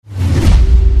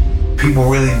people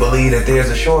really believe that there's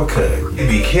a shortcut. It'd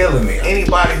be killing me.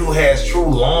 Anybody who has true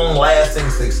long-lasting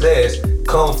success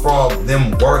comes from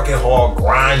them working hard,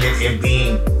 grinding, and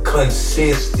being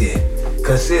consistent.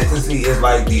 Consistency is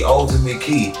like the ultimate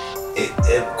key.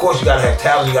 Of course, you gotta have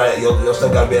talent. Your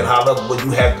stuff gotta be at a high level, but you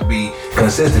have to be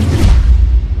consistent.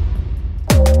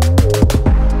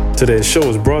 Today's show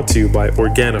is brought to you by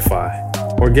Organifi.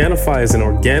 Organifi is an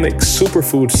organic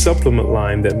superfood supplement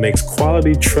line that makes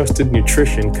quality, trusted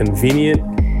nutrition convenient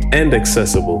and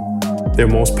accessible. Their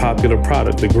most popular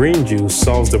product, the green juice,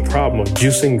 solves the problem of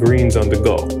juicing greens on the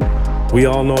go. We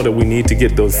all know that we need to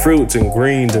get those fruits and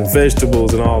greens and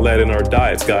vegetables and all that in our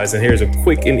diets, guys, and here's a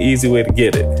quick and easy way to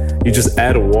get it. You just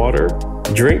add water,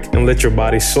 drink, and let your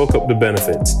body soak up the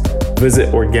benefits. Visit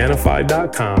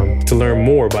Organifi.com to learn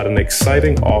more about an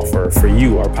exciting offer for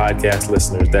you, our podcast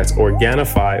listeners. That's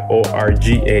Organifi, Organifi.com.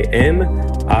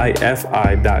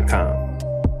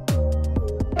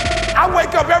 I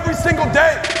wake up every single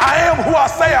day. I am who I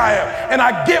say I am. And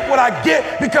I get what I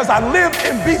get because I live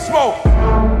in beast mode.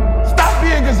 Stop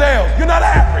being gazelles. You're not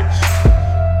average.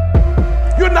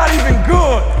 You're not even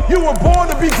good. You were born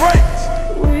to be great.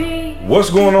 What's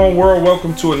going on, world?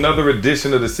 Welcome to another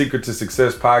edition of the Secret to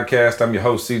Success podcast. I'm your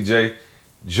host, CJ,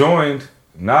 joined,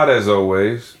 not as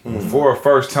always, for a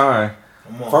first time.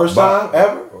 First time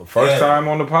ever? First time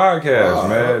on the podcast,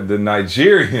 man. The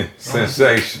Nigerian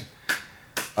sensation.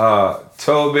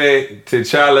 Tobe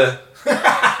T'Challa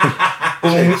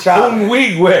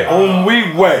Umwigwe.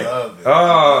 Umwigwe.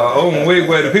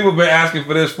 The people been asking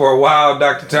for this for a while,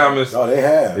 Dr. Thomas. Oh, they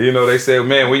have. You know, they say,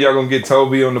 man, when y'all gonna get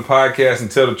Tobe on the podcast and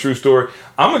tell the true story?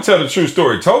 I'm gonna tell the true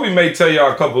story. Tobe may tell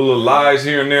y'all a couple of little lies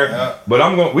here and there,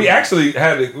 but we actually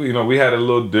had, we had a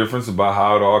little difference about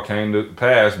how it all came to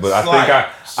pass, but I think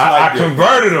I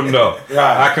converted him though.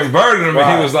 Right. I converted him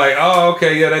and he was like, oh,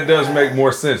 okay, yeah, that does make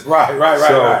more sense. Right.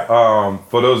 So,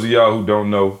 for those of y'all who don't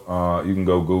know, you can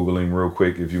go Google him real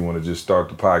quick if you want to just start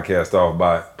the podcast off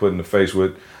by putting the face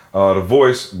with the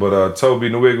voice. But Tobe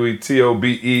Nwigwe,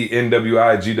 TOBE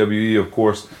of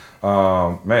course.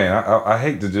 Man, I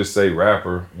hate to just say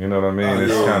rapper. You know what I mean?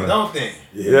 It's kind of don't think.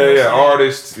 Yeah,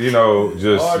 artist. You know,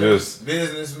 just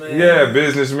businessman. Yeah,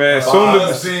 businessman. Soon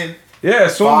to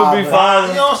be father.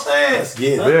 You know what I'm saying? Let's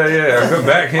get it. Yeah, good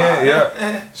backhand.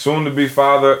 Yeah, soon to be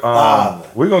father.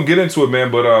 We're gonna get into it,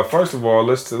 man. But first of all,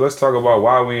 let's talk about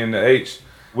why we in the H.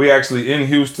 We actually in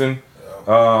Houston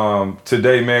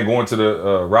today, man. Going to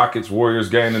the Rockets Warriors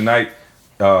game tonight.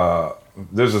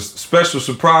 There's a special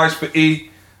surprise for E.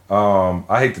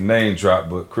 I hate to name drop,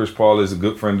 but Chris Paul is a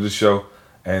good friend of the show,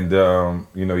 and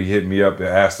he hit me up and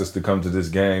asked us to come to this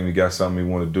game. He got something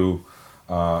he want to do,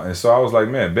 and so I was like,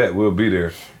 man, bet we'll be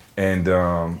there. And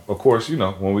of course,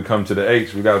 when we come to the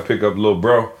H, we got to pick up little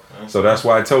bro. So that's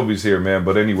why Tobe's here, man.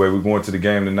 But anyway, we're going to the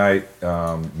game tonight.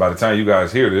 By the time you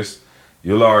guys hear this,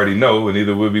 you'll already know, and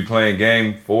either we'll be playing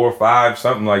game 4 or 5,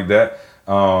 something like that.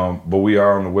 But we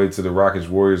are on the way to the Rockets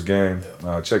Warriors game.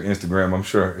 Check Instagram, I'm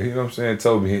sure. You know what I'm saying?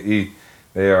 Tobe and E,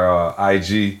 they are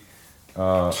IG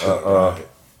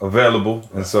available.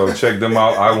 And so check them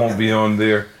out. I won't be on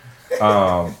there.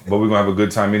 But we're going to have a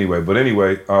good time anyway. But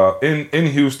anyway, in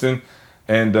Houston,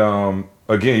 and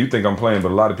again, you think I'm playing,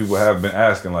 but a lot of people have been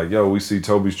asking, like, yo, we see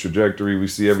Tobe's trajectory. We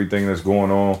see everything that's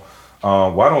going on.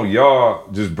 Why don't y'all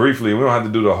just briefly, we don't have to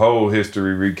do the whole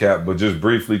history recap, but just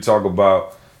briefly talk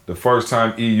about the first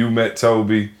time you met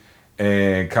Tobe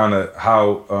and kind of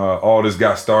how all this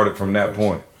got started from that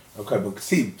point. Okay, but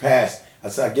see, passed.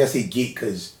 I guess he geeked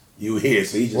because you were here,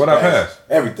 so he just What I passed?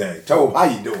 Everything. Tobe, how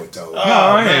you doing, Tobe?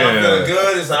 I'm feeling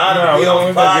good. It's an honor to be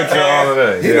on the podcast. Get to all of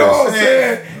that. You know what I'm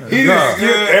saying? He just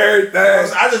get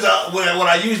everything. I just when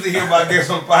I usually hear about guests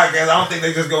on the podcast, I don't think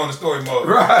they just go into story mode.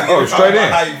 Right. Oh, straight in.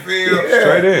 How you feel? Yeah.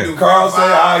 Straight in. Carl say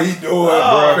how he doing,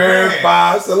 bro.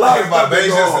 Verify. It's a lot of stuff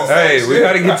going on. Hey, we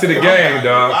got to get to the game,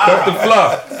 dog. Cut the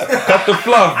fluff. Cut the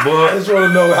fluff, boy. I just want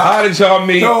to know how did y'all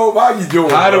meet? Tobe, how you doing?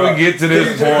 How do we get to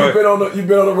this point? You've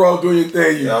been on the road doing your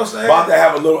thing. You know what I'm saying? About to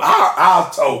have a little. I'll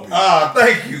Tobe.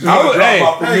 Thank you.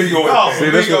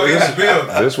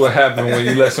 This what happened when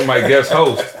you let somebody guest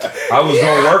host. I was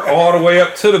gonna work all the way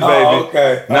up to the baby. Oh,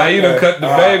 okay. Now you done cut the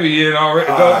baby in already.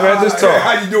 Go, man, just talk.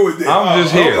 How you doing then? I'm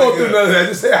just here. Don't go through none of that.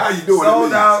 Just say how you doing.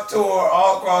 Sold out tour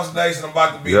all across the nation. I'm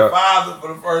about to be a father for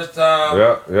the first time.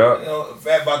 Yeah. You know, in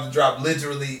fact, about to drop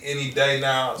literally any day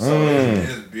now. So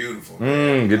it's beautiful.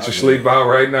 Get your sleep out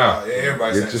right now.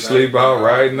 Everybody get your sleep out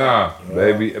right now.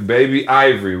 Baby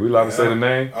Ivory. We allowed to say the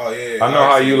name? Oh, yeah. I know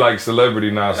how you like celebrity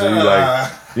now, so you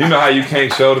like, you know how you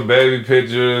can't show the baby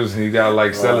pictures and you gotta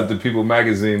like sell it to People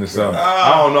magazine or something.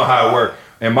 I don't know how it works.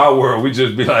 in my world, we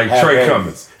just be like, Have Trey babies.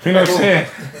 coming. You know what I'm saying?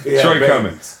 Yeah, Trey babies.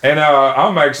 coming. And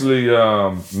I'm actually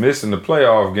missing the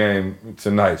playoff game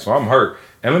tonight, so I'm hurt.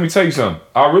 And let me tell you something.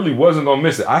 I really wasn't going to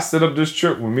miss it. I set up this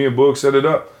trip when me and Boog set it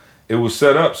up. It was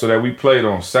set up so that we played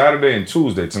on Saturday and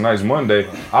Tuesday. Tonight's Monday.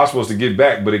 I was supposed to get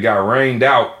back, but it got rained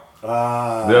out the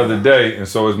other day, and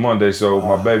so it's Monday. So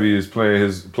my baby is playing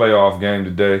his playoff game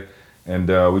today, and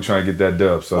we trying to get that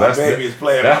dub. So My baby is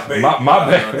playing that's my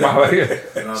baby.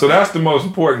 baby. So that's the most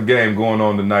important game going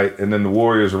on tonight, and then the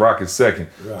Warriors rocket second.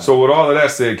 Right. So with all of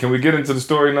that said, can we get into the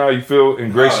story now? You feel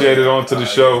ingratiated onto the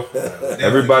show.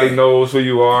 Everybody knows who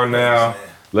you are now.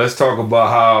 Let's talk about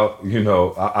how, you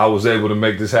know, I was able to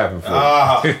make this happen for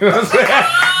you. You know what I'm saying?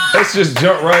 Let's just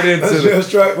jump right into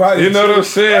Right you know what I'm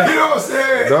saying? You know what I'm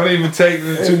saying? Don't even take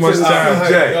too much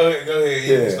time. Go ahead.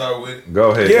 You can start with it.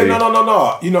 Go ahead. Yeah, D.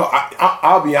 no. You know,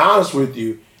 I'll be honest with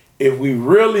you. If we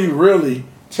really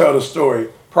tell the story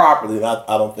properly, and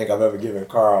I don't think I've ever given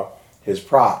Carl his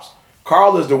props.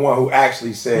 Carl is the one who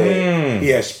actually said he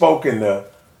had spoken to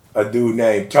a dude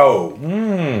named Tobe,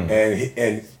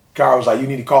 and Carl was like, "You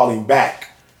need to call him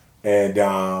back," and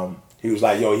he was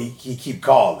like, "Yo, he keep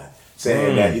calling,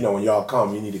 saying that, you know, when y'all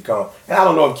come, you need to come." And I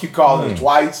don't know if keep calling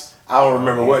twice. I don't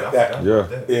remember what that.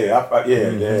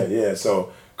 Yeah.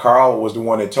 So Carl was the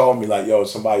one that told me, like, "Yo,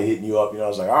 somebody hitting you up." You know, I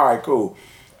was like, "All right, cool."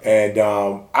 And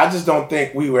I just don't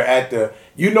think we were at the.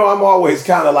 You know, I'm always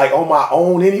kind of like on my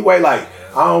own anyway. Like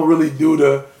I don't really do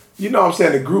the. You know what I'm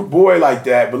saying, the group boy like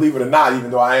that, believe it or not, even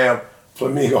though I am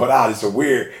flamingoed out, it's a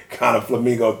weird kind of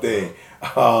flamingo thing.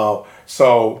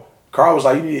 So Carl was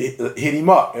like, you need to hit him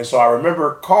up. And so I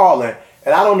remember calling,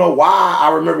 and I don't know why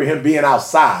I remember him being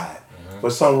outside for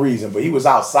some reason, but he was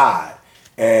outside.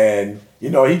 And,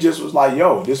 you know, he just was like,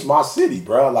 yo, this is my city,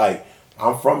 bro. Like,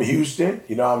 I'm from Houston,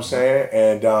 you know what I'm saying?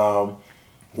 And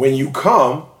when you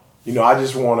come, you know, I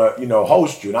just want to, you know,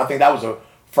 host you. And I think that was the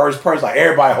first person, like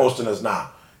everybody hosting us now.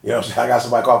 You know what I'm saying? I got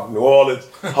somebody called from New Orleans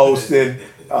hosting,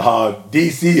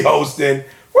 DC hosting.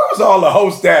 Where was all the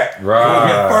hosts at when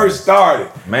we first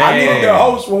started? Man. I needed the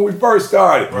host when we first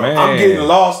started. Man. I'm getting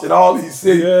lost in all these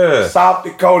cities. Yeah. South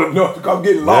Dakota, North Dakota, I'm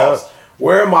getting lost.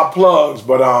 Where are my plugs?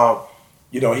 But,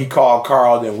 you know, he called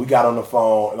Carl, then we got on the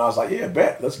phone, and I was like, yeah,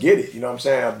 bet, let's get it. You know what I'm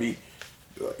saying?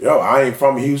 I ain't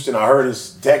from Houston. I heard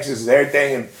Texas is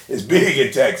everything, and it's big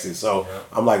in Texas. So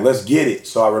I'm like, let's get it.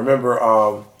 So I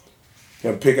remember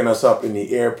him picking us up in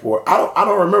the airport. I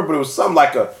don't remember, but it was something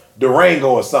like a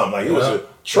Durango or something. Like it was a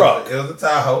truck. It was a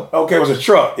Tahoe. Okay, it was a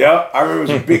truck. Yeah, I remember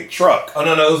it was a big truck. Oh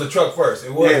no, it was a truck first.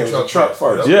 It was a truck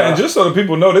first. Yeah, and just so the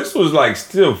people know, this was like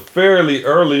still fairly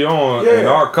early on in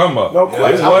our come up. No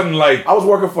question. It wasn't like I was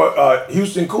working for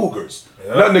Houston Cougars.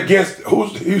 Yeah. Nothing against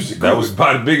Houston Cougars. That was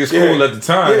probably the biggest school at the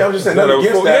time. Yeah, I'm just saying nothing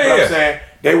against that. But I'm saying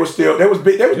they were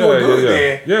doing good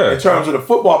then. Yeah. In terms of the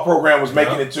football program was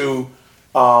making it to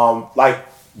like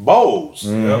bowls.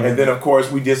 And then of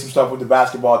course we did some stuff with the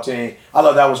basketball team. I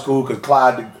thought that was cool because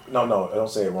Clyde. No, I don't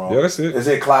say it wrong. Yeah, that's it. Is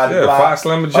it Clyde? Yeah, Five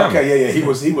Slammer Jump. Okay, yeah. He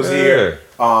was here.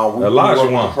 Elijah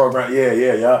won the program.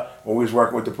 Yeah. When we was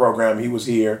working with the program, he was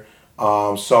here.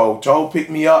 So Tobe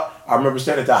picked me up. I remember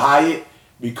staying at the Hyatt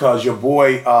because your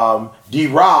boy D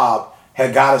Rob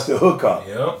had got us the hookup.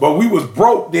 Yep. But we was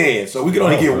broke then, so we could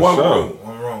only get one room.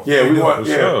 Yeah, we want.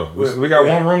 We got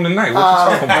one room tonight.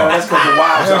 What you talking about? That's because the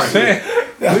wives You know are what I'm saying? here.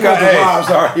 That's because the wives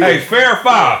are here. Hey, Fair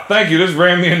Five. Thank you. This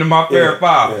ran me into my Fair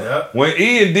Five. Yeah. When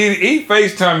E and Didi, he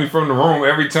FaceTime me from the room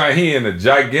every time he in a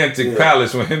gigantic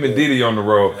palace when him and Didi on the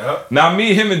road. Yeah. Now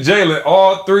me, him, and Jalen,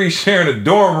 all three sharing a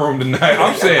dorm room tonight.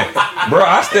 I'm saying, bro,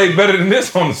 I stayed better than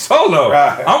this on the solo.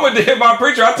 Right. I went to hit my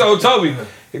preacher. I told Toby.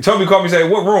 Toby called me and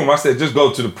said, what room? I said, just go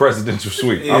to the presidential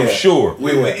suite. I'm sure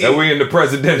that we in the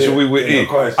presidential, we would eat.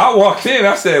 No, I walked in,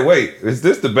 I said, wait, is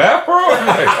this the bathroom? I'm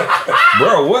like,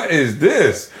 bro, what is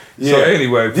this? Yeah. So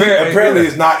anyway, apparently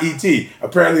it's not E.T.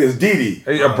 Apparently it's Didi.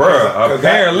 Bro,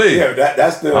 apparently.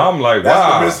 That's the. I'm like, that's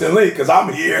wow. the missing link because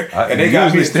I'm here and they usually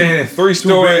got me staying in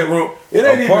 3-story room. It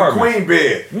ain't apartment. even queen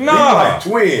bed. No. Like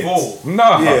twins.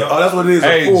 No. Yeah. Oh, that's what it is.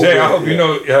 Hey, a full Jay, bed. I hope you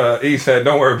know, he said,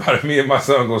 don't worry about it. Me and my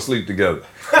son gonna sleep together.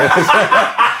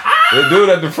 The dude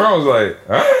at the front was like,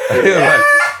 huh?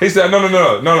 He said, no,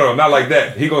 not like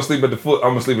that. He gonna sleep at the foot.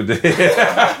 I'm gonna sleep at the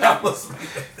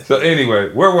head. So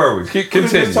anyway, where were we? Continue.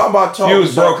 Just talking about you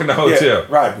was broke in the hotel. Yeah,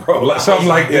 right, bro. Something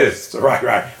like this.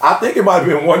 Right. I think it might have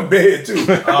been one bed too.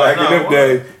 Back in them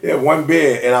days. Yeah, one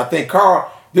bed. And I think Carl,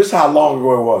 this is how long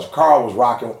ago it was. Carl was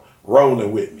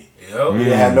rolling with me. Yep. He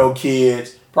didn't have no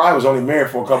kids. Probably was only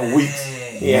married for a couple weeks.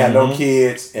 He had no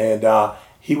kids. And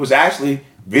he was actually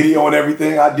videoing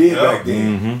everything I did back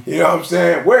then. You know what I'm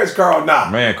saying? Where's Carl now?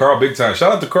 Man, Carl big time.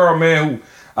 Shout out to Carl, man, who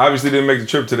Obviously didn't make the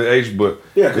trip to the H, but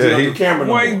because he don't do camera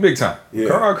no well, he's more. big time. Yeah.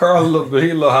 Carl, he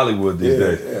a little Hollywood these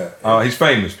days. Yeah. He's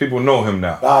famous. People know him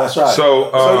now. That's right.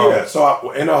 So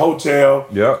I'm in a hotel.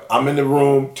 Yeah. I'm in the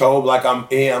room, Tobe, like I'm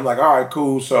in. I'm like, all right,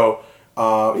 cool. So,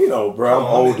 bro, I'm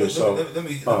older. Let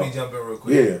me jump in real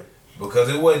quick. Yeah. Because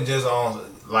it wasn't just on,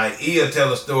 like, he'll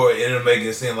tell a story and it'll make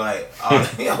it seem like,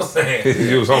 you know what I'm saying?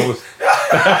 He was homeless.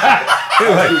 He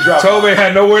was like, Tobe ain't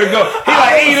had nowhere to go. He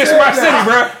like, this is my city,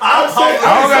 bro. I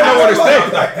don't got nowhere to stay.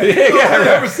 I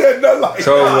never said nothing like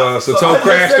that. So Tobe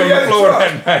crashed on the floor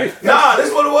that night. Nah, this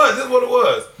is what it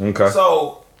was. Okay.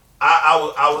 So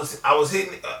I was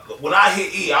hitting, when I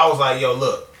hit E, I was like, yo,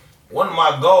 look. One of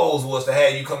my goals was to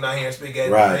have you come down here and speak at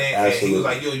the event. And he was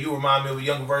like, yo, you remind me of a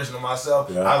younger version of myself.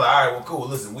 Yeah. I was like, all right, well, cool.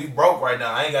 Listen, we broke right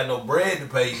now. I ain't got no bread to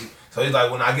pay you. So he's like,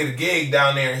 when I get a gig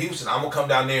down there in Houston, I'm going to come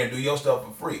down there and do your stuff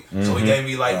for free. Mm-hmm. So he gave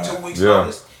me like 2 weeks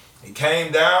notice. He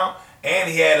came down and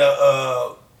he had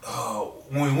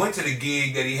when we went to the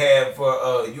gig that he had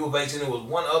for U of H, and it was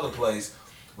one other place,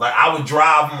 like I would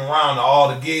drive him around to all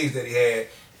the gigs that he had.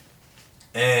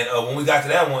 And when we got to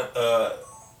that one,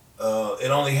 it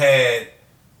only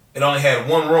had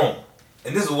one room,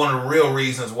 and this is one of the real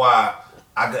reasons why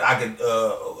I could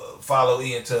follow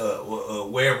Ian to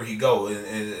wherever he go,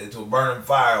 and to burning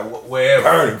fire, wherever.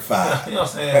 Burning fire. You know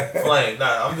what I'm saying? Flame.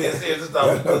 Nah, I'm being serious. This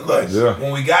time was good.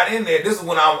 When we got in there, this is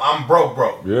when I'm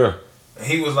broke. Yeah. And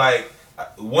he was like,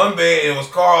 one bed, it was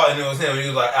Carl and it was him. He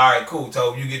was like, all right, cool,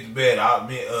 Tobe, you get to bed.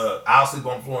 I'll sleep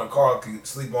on the floor and Carl can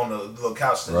sleep on the little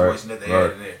couch situation that they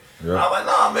had in there. Yeah. I was like,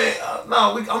 nah, man,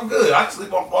 I'm good. I can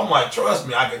sleep on the floor. I'm like, trust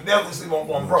me, I can definitely sleep on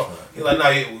the floor, bro. He's like, nah,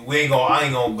 I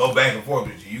ain't gonna go back and forth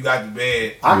with you. You got the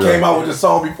bed. I came out with the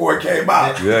song before it came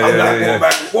out. I'm not going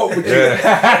back and forth with you. You know what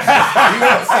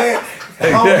I'm saying? I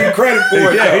don't get credit for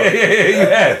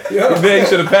it. You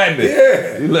should have patented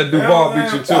it. You let Duval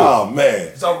beat you too. Oh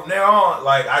man. So from there on,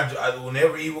 like I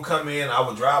whenever he would come in, I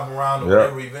would drive him around to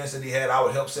whatever events that he had. I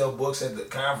would help sell books at the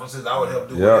conferences. I would help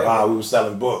do whatever. Wow, we were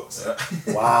selling books.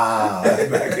 Wow, that's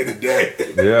back in the day.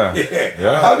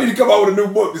 Yeah. How did you come out with a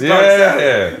new book to start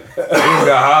selling? He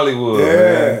got Hollywood.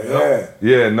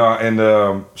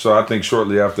 Yeah. So I think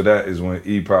shortly after that is when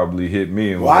E probably hit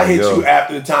me. And I hit you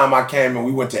after the time I came and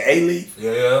we went to A-Leaf.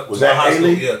 Yeah. Was that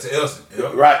A-Leaf? Yeah, to Elson.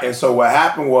 Yep. Right, and so what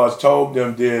happened was Tobe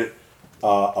them did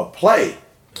a play.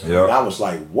 Yeah. And I was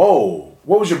like, whoa.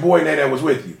 What was your boy name that was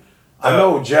with you? I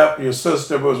know Jeff, your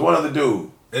sister, but it was one other dude.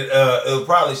 It was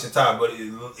probably Shatai, but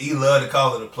he loved to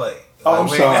call it a play. Oh, I'm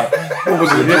sorry. What was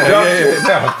it?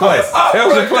 Play. That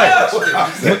was a play.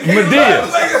 Medea.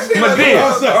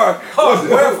 I'm sorry.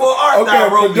 Wherefore art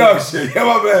thou, Romeo? Production. Yeah,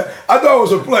 my bad. I thought it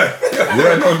was a play. It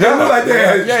was like they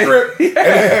had a script and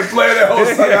they had played that whole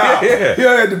thing out. You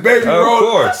had the baby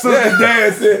roll, sister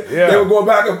dancing. They were going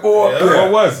back and forth. What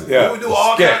was it? We would do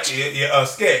all kinds. A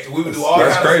sketch. We would do all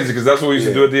kinds. That's crazy because that's what we used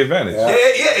to do at the Advantage.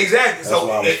 Yeah, exactly. So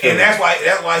and that's why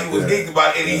he was geeked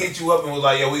about it, and he hit you up and was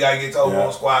like, yo, we gotta get Tobe on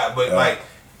the squad. But like,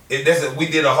 we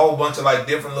did a whole bunch of like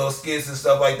different little skits and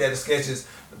stuff like that, the sketches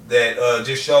that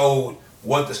just showed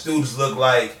what the students look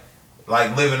like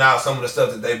living out some of the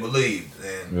stuff that they believed.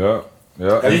 And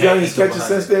have you done any sketches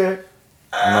since then?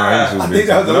 No, he did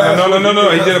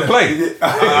a play. We're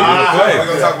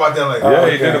gonna talk about that later. Yeah,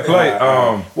 he did a play.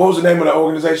 What was the name of the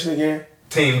organization again?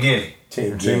 Team Guinea.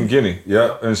 Team Guinea.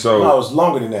 Yeah, and so no, it was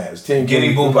longer than that. It was Team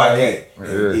Guinea Boom by E.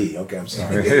 Okay, I'm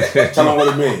sorry. Tell them what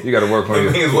it means. You got to work on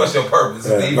it. Means what's your purpose?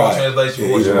 The Igbo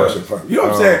translation. What's your purpose? You know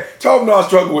what I'm saying? Tobe know I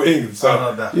struggle with English, so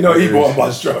Igbo about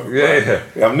to struggle. Yeah,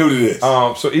 I'm new to this.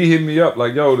 So E hit me up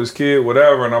like, yo, this kid,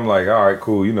 whatever, and I'm like, all right,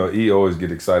 cool. You know, E always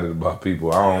get excited about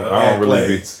people. I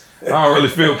don't really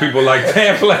feel people like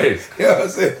damn plays. You know what I'm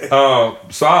saying?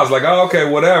 So I was like, oh, okay,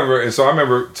 whatever. And so I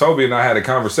remember Tobe and I had a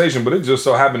conversation, but it just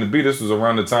so happened to be this was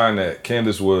around the time that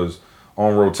Candace was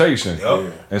on rotation.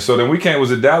 Yep. And so then we came, was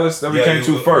it Dallas? Then we came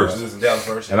to first. It was Dallas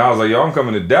first. And I was like, yo, I'm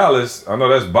coming to Dallas. I know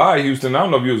that's by Houston. I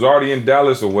don't know if you was already in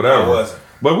Dallas or whatever. No, I wasn't.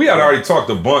 But we had already talked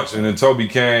a bunch, and then Tobe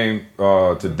came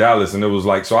to Dallas, and it was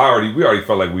like, so we already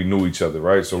felt like we knew each other,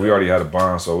 right? So we already had a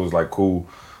bond, so it was like cool.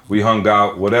 We hung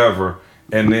out, whatever.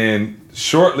 And then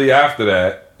shortly after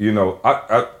that, you know,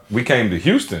 we came to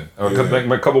Houston.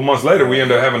 A couple months later, we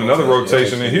ended up having another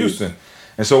rotation in Houston.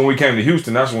 And so when we came to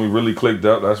Houston, that's when we really clicked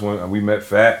up. That's when we met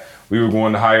Fat. We were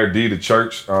going to hire D to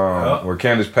church, where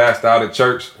Candace passed out at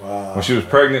church when she was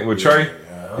pregnant with Trey.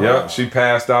 Yeah, she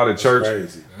passed out at church.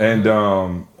 Crazy. And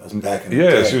that's back in the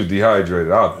day. she was dehydrated.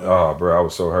 Bro, I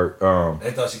was so hurt.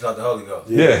 They thought she caught the Holy Ghost.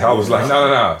 Yeah, I was like,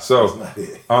 no. So,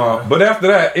 but after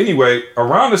that, anyway,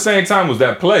 around the same time was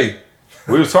that play.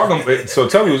 We was talking, so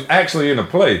Tobe was actually in the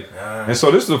play. And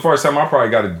so this is the first time I probably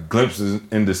got a glimpse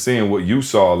into seeing what you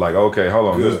saw. Like, okay,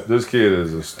 hold on, this kid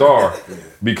is a star.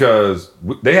 Because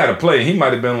they had a play. He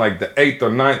might have been like the 8th or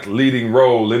 9th leading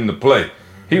role in the play.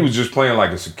 He was just playing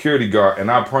like a security guard. And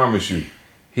I promise you,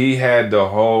 he had the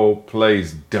whole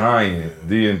place dying.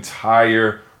 The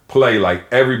entire play.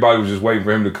 Like, everybody was just waiting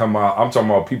for him to come out. I'm talking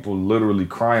about people literally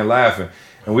crying, laughing.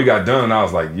 And we got done and I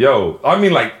was like, yo, I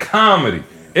mean like comedy.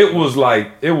 It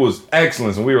was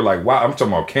excellence. And we were like, wow, I'm talking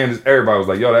about Candace. Everybody was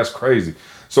like, yo, that's crazy.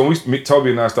 So Tobe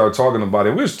and I started talking about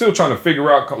it. We were still trying to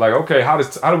figure out like, okay, how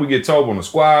do we get Tobe on the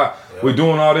squad? Yeah. We're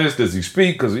doing all this. Does he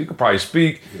speak? Because he could probably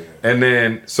speak. Yeah. And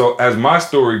then, so as my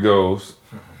story goes,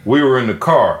 we were in the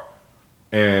car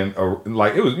and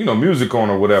like it was, music on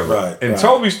or whatever. Right, and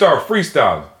Tobe started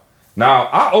freestyling. Now,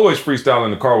 I always freestyle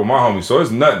in the car with my homies, so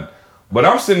it's nothing. But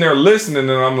I'm sitting there listening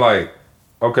and I'm like,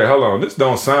 okay, hold on, this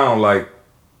don't sound like,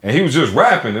 and he was just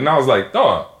rapping and I was like,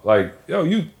 dog, like, yo,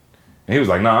 you, and he was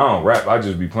like, nah, I don't rap, I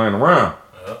just be playing around.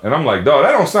 And I'm like, dog,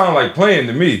 that don't sound like playing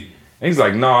to me. And he's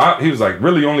like, no, he was like,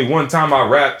 really only one time I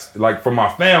rapped like for my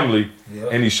family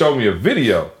and he showed me a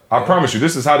video. I promise you,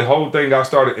 this is how the whole thing got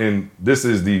started and this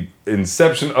is the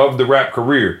inception of the rap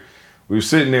career. We were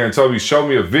sitting there and Tobe showed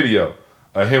me a video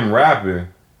of him rapping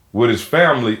with his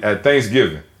family at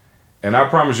Thanksgiving. And I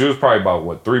promise you, it was probably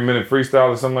about, 3-minute freestyle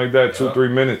or something like that,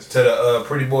 2-3 minutes. To the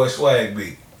Pretty Boy Swag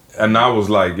beat. And I was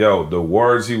like, yo, the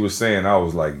words he was saying, I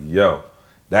was like, yo,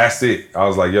 that's it. I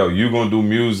was like, yo, you gonna do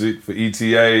music for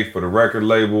ETA, for the record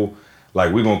label.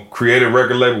 Like, we gonna create a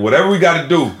record label. Whatever we gotta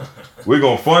do, we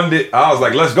gonna fund it. I was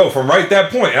like, let's go. From right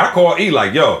that point, and I called E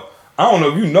like, yo, I don't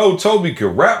know if you know Tobe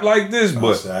could rap like this,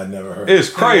 but I never heard it's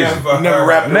crazy. Never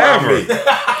rapped around me.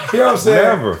 You know what I'm saying?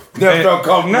 Never. Never felt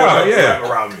comfortable rap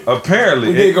around me. Apparently.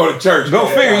 We did go to church. Go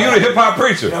figure, you the hip hop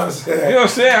preacher. You know what I'm saying? You know what I'm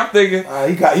saying? I'm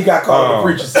thinking. He got caught on the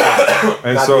preacher side,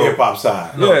 and not so, the hip hop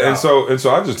side. And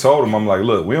so I just told him, I'm like,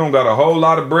 look, we don't got a whole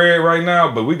lot of bread right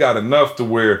now, but we got enough to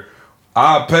where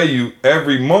I'll pay you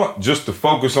every month just to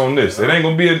focus on this. It ain't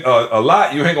gonna be a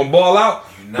lot. You ain't gonna ball out.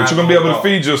 But you're gonna be able to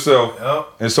feed yourself. Yep.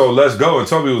 And so let's go. And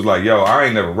Tobe was like, yo, I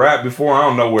ain't never rapped before. I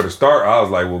don't know where to start. I was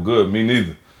like, well, good, me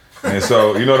neither. And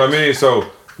so, you know what I mean?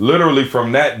 So literally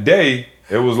from that day,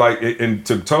 it was like, and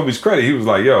to Tobe's credit, he was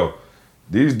like, yo,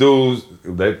 these dudes,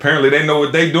 they know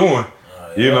what they doing.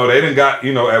 You know, they done got,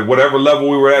 at whatever level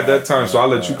we were at that time. So I'll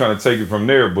let you kind of take it from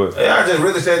there. But I just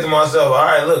really said to myself, all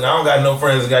right, look, I don't got no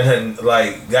friends that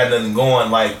got nothing going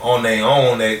like on their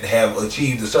own that have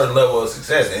achieved a certain level of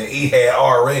success. And he had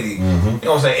already, you know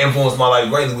what I'm saying, influenced my life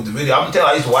greatly with the video. I'm telling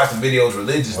you, I used to watch the videos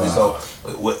religiously. Wow.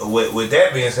 So with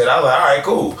that being said, I was like, all right,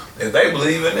 cool. If they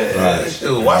believe in it,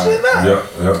 shoot, watch it now.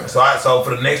 Yeah. So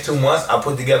for the next 2 months, I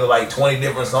put together like 20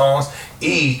 different songs.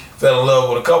 E fell in love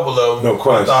with a couple of them. No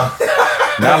question.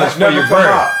 Knowledge for your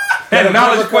brain. And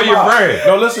knowledge for your brain.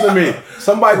 No, listen to me.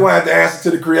 Somebody gonna have to answer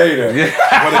to the creator when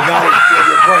the knowledge for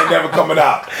your brain never coming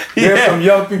out. There's some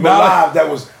young people alive that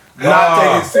was not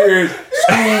taking serious.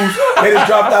 Schools, they just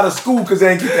dropped out of school because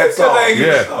they ain't get that song.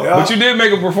 Yeah. But you did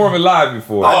make a performance live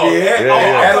before. I did.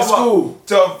 At a school.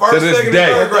 To this second,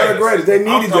 day. third grade. They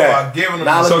needed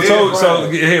that. So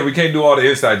here, we can't do all the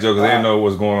inside jokes because they didn't know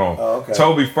what's going on. Okay.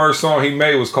 Tobe's first song he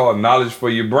made was called Knowledge for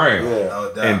Your Brain.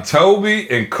 Yeah. And Tobe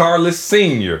and Carlos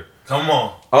Sr. Come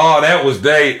on. Oh, that was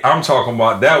I'm talking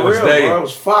about that was That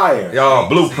was fire. Y'all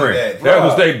blueprint. That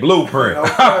was they blueprint. Okay.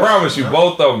 I promise you,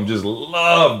 both of them just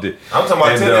loved it. I'm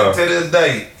talking about to this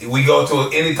day. We go to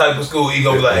any type of school, he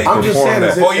gonna be like, I'm just saying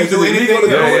that. Before you do anything,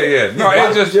 yeah. No,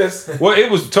 it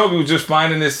was Tobe was just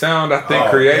finding his sound, I think,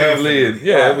 creatively, and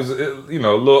it was a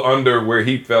little under where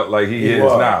he felt like he is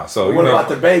now. So what about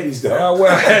the babies though?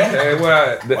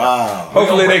 Wow.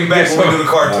 Hopefully they can get some. We're gonna do the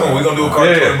cartoon. We're gonna do a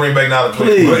cartoon and bring back knowledge.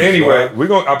 Please. But anyway,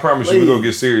 I promise you, we're gonna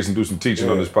get serious and do some teaching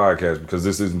on this podcast because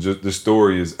this isn't just this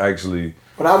story is actually.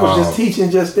 But I was just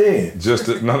teaching just then.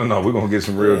 No. We're gonna get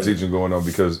some real teaching going on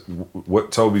because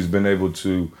what Tobe's been able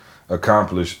to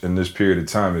accomplish in this period of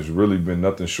time has really been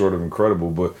nothing short of incredible.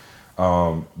 But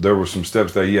there were some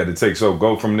steps that he had to take. So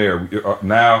go from there.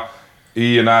 Now,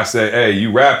 E and I said, hey,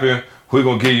 you rapping? We're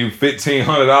gonna give you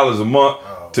 $1,500 a month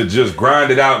to just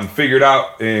grind it out and figure it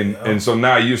out. And so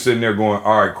now you're sitting there going,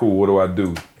 all right, cool. What do I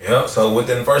do? Yeah, so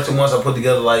within the first 2 months, I put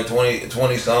together like 20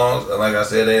 songs. And like I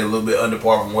said, they're a little bit under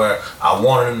par from where I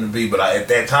wanted them to be. But at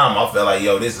that time, I felt like,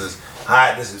 yo, this is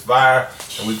hot, this is fire.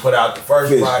 And we put out the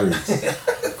first project.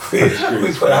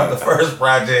 We put out the first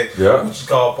project, which is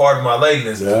called Part of My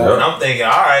Lateness. Yeah. And I'm thinking,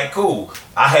 all right, cool.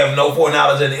 I have no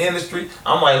foreknowledge in the industry.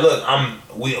 I'm like, look,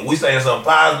 we saying something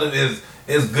positive,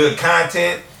 is good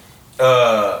content.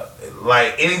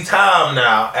 Like any time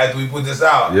now after we put this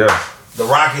out, the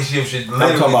rocket ship should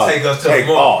literally take us to the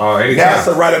moon.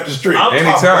 NASA right up the street.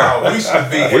 Anytime. We should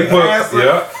be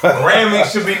NASA. Grammy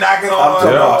should be knocking on. I'm talking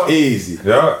about easy.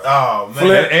 Yeah. Oh,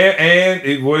 man.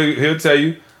 He'll tell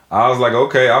you, I was like,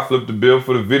 okay, I flipped the bill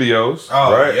for the videos.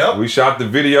 Oh, right? Yep. We shot the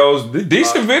videos,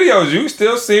 decent videos. You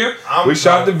still see them. We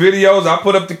shot the videos. I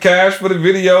put up the cash for the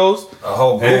videos. A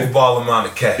whole goofball amount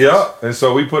of cash. Yeah. And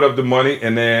so we put up the money,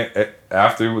 and then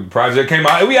after the project came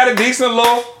out, we had a decent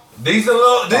little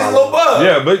buzz.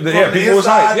 Yeah, but people was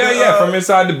hyped. From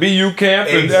inside the BU camp,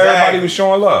 and everybody was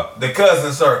showing love. The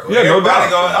cousin circle. Yeah, no doubt.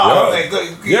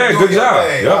 Good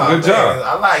job. Good job.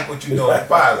 I like what you're doing.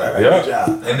 Good job.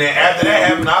 And then after that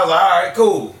happened, I was like, all right,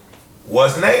 cool.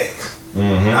 What's next?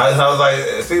 Mm-hmm. I was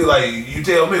like, see, like, you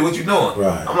tell me what you doing.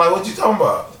 Right. I'm like, what you talking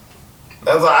about?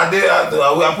 That's what I did.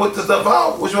 I put the stuff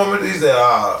out. What you want me to do? He said,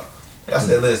 I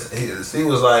said, listen. He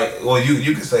was like, well,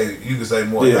 you can say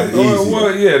more. Yeah, than easy. You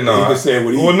can say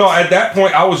what he. Well, no. At that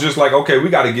point, I was just like, okay, we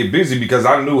got to get busy because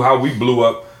I knew how we blew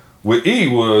up with E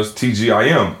was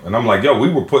TGIM, and I'm like, yo, we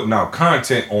were putting out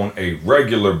content on a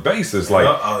regular basis. Like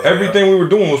everything we were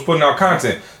doing was putting out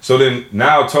content. So then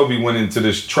now Tobe went into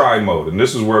this try mode, and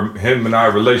this is where him and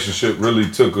our relationship really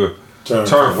took a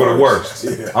turn for the worst.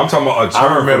 Yeah. I'm talking about a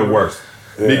turn for the worst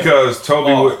because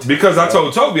because I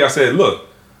told Tobe, I said, look.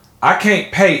 I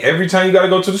can't pay every time you got to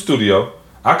go to the studio.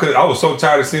 I was so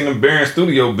tired of seeing them bearing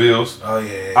studio bills. Oh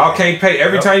yeah. I can't pay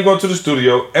every time you go to the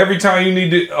studio. Every time you need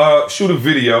to shoot a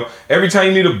video. Every time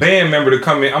you need a band member to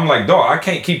come in. I'm like, dog, I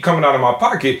can't keep coming out of my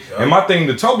pocket. And my thing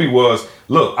to Tobe was,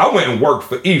 look, I went and worked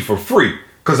for E for free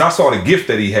because I saw the gift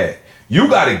that he had. You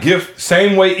got a gift,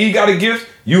 same way E got a gift.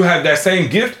 You have that same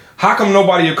gift. How come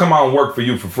nobody will come out and work for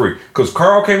you for free? Because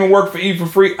Carl came and worked for E for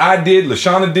free. I did.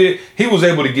 LaShawna did. He was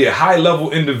able to get high-level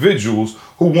individuals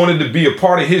who wanted to be a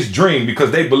part of his dream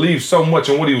because they believed so much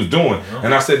in what he was doing.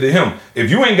 And I said to him, if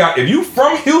you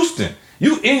from Houston,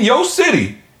 you in your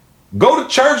city, go to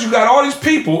church, you got all these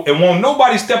people, and won't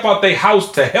nobody step out their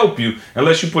house to help you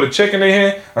unless you put a check in their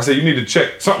hand. I said, you need to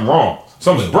check something wrong.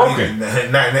 Something's broken.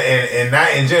 And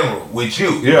not in general, with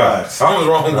you. Yeah. Something's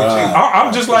wrong with you.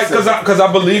 I'm just like, because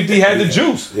I believed he had the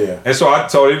juice. Yeah. And so I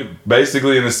told him,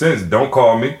 basically, in a sense, don't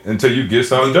call me until you get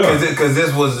something done. Because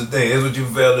this was the thing. This is what you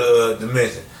failed to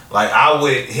mention. Like, I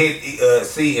would hit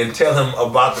C and tell him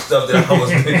about the stuff that I was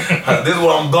doing. This is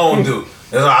what I'm going to do.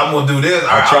 I'm gonna do this.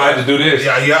 I tried to do this.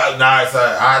 Yeah. Nah,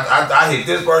 I hit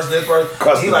this person. He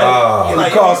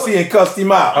called C and cussed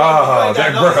him out.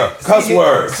 That bro. Cuss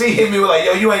words. C hit me with like,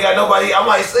 yo, you ain't got nobody. I'm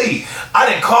like, C, I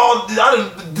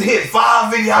didn't hit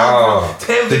 5 videos,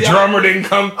 10 videos. The drummer didn't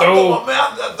come through.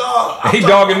 He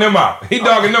dogging them out. Thinking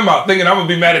I'm gonna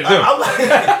be mad at them. I'm like,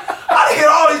 I done hit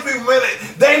all these people, man.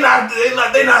 They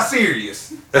not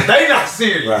serious. They not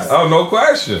serious. Right. Oh, no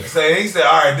question. So he said,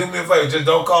 all right, do me a favor, just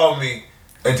don't call me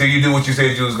until you do what you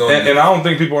said you was going to do. And I don't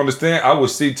think people understand. I would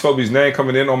see Toby's name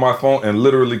coming in on my phone and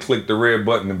literally click the red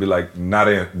button and be like, not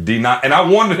in, D not. And I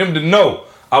wanted him to know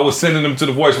I was sending him to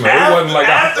the voicemail. It wasn't like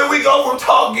after we go from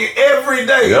talking every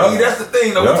day. Yeah. That's the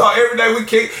thing. Though. We talk every day.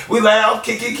 We laugh,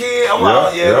 kick. I'm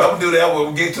like, I'm gonna do that.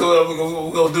 We'll get to it. We're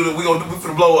gonna do it. We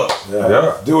finna blow up.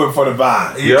 Yeah. Do it for the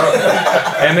vibe.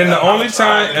 Yeah. And then the only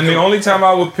time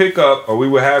I would pick up or we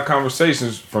would have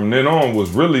conversations from then on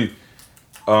was really,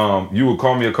 you would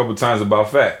call me a couple times about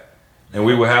Fat. And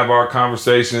we would have our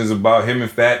conversations about him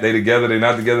and Fat. They together, they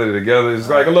not together, they together. It's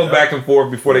like a little back and forth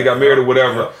before they got married or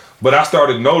whatever. Yeah. But I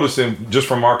started noticing just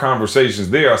from our conversations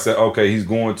there, I said, okay, he's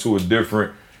going to a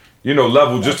different,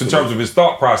 level just in terms of his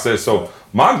thought process. So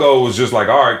my goal was just like,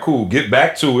 all right, cool, get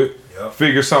back to it,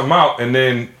 figure something out. And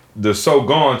then the So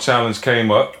Gone challenge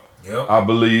came up, I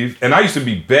believe. And I used to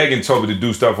be begging Tobe to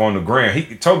do stuff on the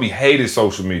gram. Tobe hated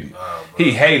social media.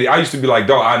 He hated it. I used to be like,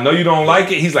 dog, I know you don't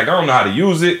like it. He's like, I don't know how to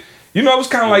use it. It was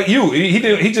kind of like you.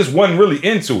 He just wasn't really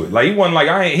into it. Like he wasn't like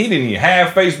he didn't even have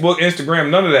Facebook, Instagram,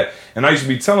 none of that. And I used to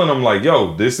be telling him like,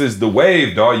 yo, this is the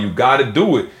wave, dog. You got to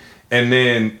do it. And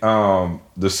then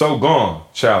the So Gone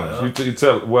challenge. You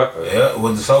tell what? Yeah,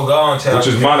 with the So Gone challenge,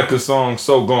 which is Monica's song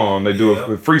So Gone. They do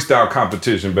a freestyle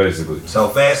competition basically. So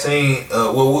Fat seen,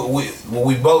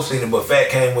 we both seen it, but Fat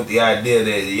came with the idea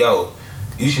that yo,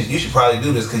 you should probably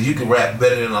do this because you can rap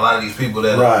better than a lot of these people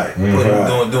that are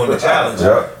doing the challenge.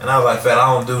 And I was like, Fat,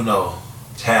 I don't do no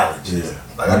challenges.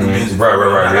 Like I do music for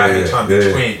real. Like I be trying to be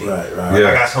trendy. Like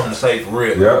I got something to say for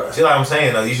real. See what I'm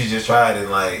saying though? You should just try it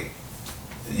and like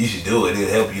you should do it.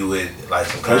 It'll help you with like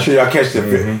some content. Make sure y'all catch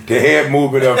the head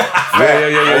movement of Fat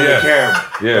on the camera.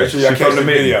 Yeah, make sure y'all catch the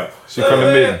video. She from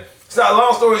the meeting. So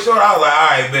long story short, I was like, all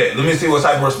right, bet. Let me see what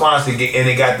type of response it get, and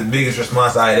it got the biggest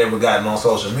response I had ever gotten on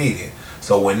social media.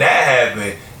 So when that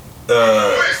happened,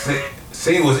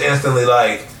 C was instantly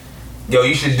like, yo,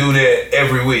 you should do that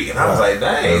every week. And I was like,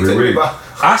 dang, every week.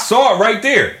 I saw it right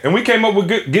there. And we came up with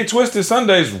Get Twisted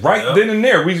Sundays right then and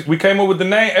there. We came up with the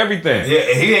name, everything. Yeah,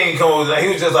 and he didn't come with that. He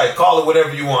was just like, call it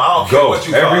whatever you want. I don't care what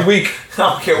you call it. Every week. I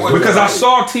don't care what because you I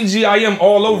saw TGIM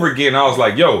all over again. I was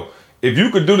like, yo, if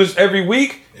you could do this every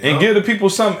week and give the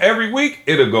people something every week,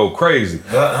 it'll go crazy.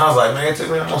 Yeah, and I was like, man, it took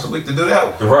me almost a week to do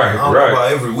that one. Right, I don't know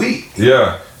about every week.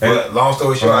 Yeah. But long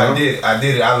story short, I did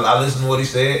it. I listened to what he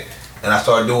said. And I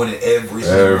started doing it every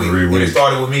single week. And it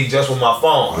started with me just with my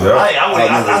phone. Yeah.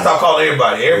 I started calling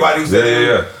everybody. Everybody who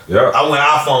said I went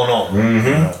iPhone on.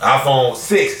 Mm-hmm. iPhone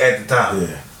 6 at the time.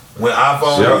 Yeah. When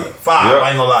iPhone 5, I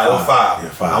ain't gonna lie, it was 5. Yeah,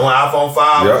 5. I went iPhone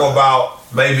 5 for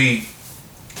about maybe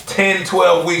 10,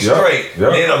 12 weeks straight.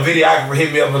 Yep. Then a videographer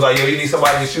hit me up and was like, yo, you need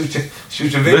somebody to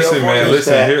shoot your video. Listen, man,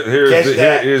 here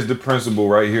is the principle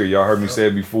right here. Y'all heard me say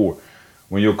it before.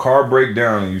 When your car break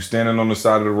down and you standing on the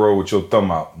side of the road with your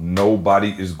thumb out,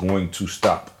 nobody is going to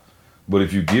stop. But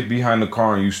if you get behind the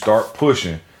car and you start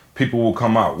pushing, people will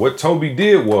come out. What Tobe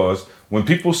did was, when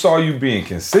people saw you being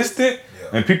consistent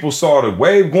and people saw the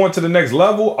wave going to the next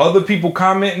level, other people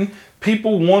commenting,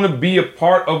 people want to be a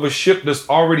part of a ship that's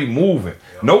already moving.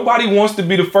 Nobody wants to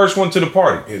be the first one to the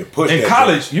party. In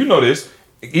college, you know this.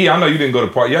 I know you didn't go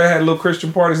to party. Y'all had little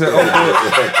Christian parties at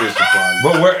Oakwood. Christian parties.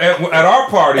 But we're at our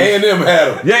parties. A&M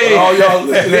had them. Yeah. All y'all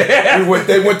listening,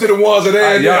 they went to the ones at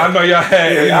A&M. I know y'all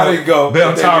had. I didn't go.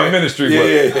 Bell Tower Ministry.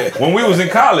 But when we was in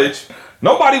college,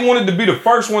 nobody wanted to be the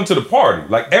first one to the party.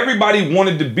 Like, everybody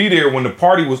wanted to be there when the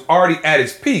party was already at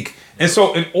its peak. And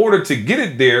so in order to get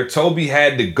it there, Tobe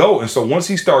had to go. And so once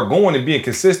he started going and being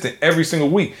consistent every single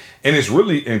week, and it's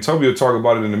really, and Tobe will talk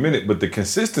about it in a minute, but the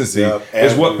consistency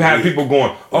is what had people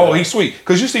going, oh, he's sweet.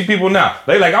 Because you see people now,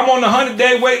 they like, I'm on the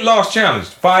 100-day weight loss challenge.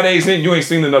 5 days in, you ain't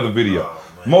seen another video.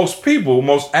 Most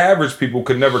average people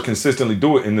could never consistently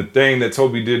do it. And the thing that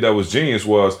Tobe did that was genius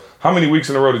was, how many weeks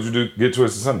in a row did you do Get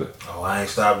Twisted Sunday? Oh, I ain't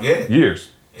stopped yet. Years.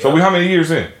 Yeah. So how many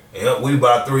years in? Yeah, we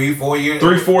about 3-4 years.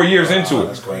 3-4 years into it.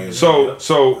 That's crazy.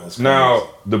 So now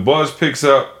the buzz picks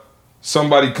up.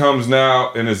 Somebody comes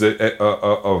now and is a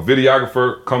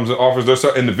videographer comes and offers their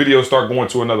stuff, and the videos start going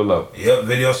to another level. Yep,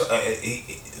 videos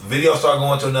start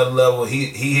going to another level. He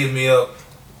hit me up.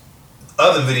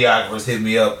 Other videographers hit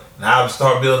me up. Now I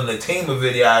start building a team of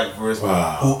videographers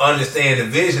who understand the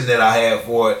vision that I have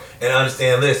for it and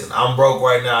understand, listen, I'm broke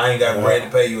right now. I ain't got bread to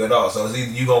pay you at all. So it's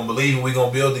either you going to believe and we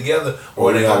going to build together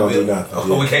or they going to build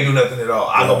nothing. We can't do nothing at all.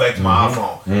 I go back to my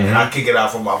iPhone and I kick it out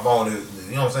from my phone.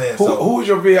 You know what I'm saying? Who was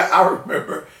your video? I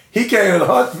remember he came to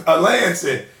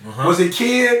Lansing. Was it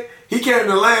Ken? He came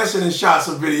to Lansing and shot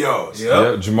some videos.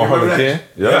 Yeah, Jamal and Ken.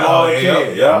 Jamal and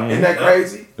Ken. Yeah. Isn't that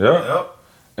crazy? Yeah.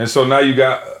 And so now you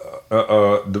got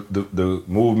the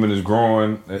movement is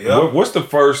growing. What's the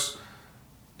first?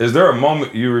 Is there a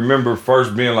moment you remember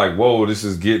first being like, "Whoa, this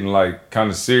is getting like kind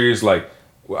of serious"? Like,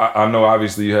 I know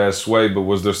obviously you had Sway, but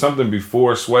was there something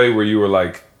before Sway where you were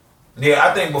like? Yeah,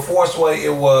 I think before Sway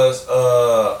it was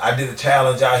I did a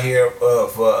challenge out here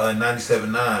for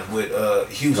 97.9 with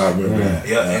Houston. I remember that.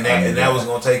 And that was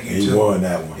gonna take you to. He won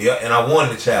that one. Yeah, and I won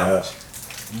the challenge.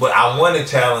 But I won the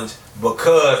challenge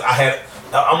because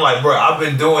I'm like, bro, I've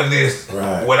been doing this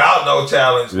without no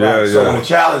challenge. So when the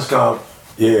challenge comes,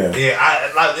 it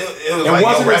was and like,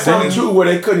 wasn't it something too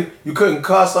where you couldn't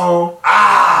cuss on?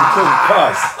 You couldn't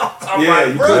cuss. You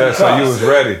couldn't cuss. So you was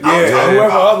ready.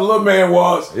 Whoever other little man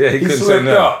was, he couldn't slipped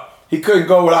say up. He couldn't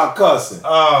go without cussing.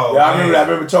 Oh, I remember that. I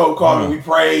remember Tobe called me. We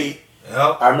prayed.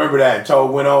 Yep. I remember that. And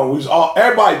Tobe went on. We was all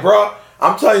everybody, bro.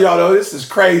 I'm telling y'all though, this is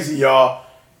crazy, y'all.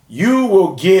 You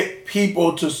will get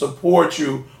people to support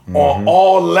you on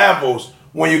all levels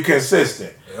when you're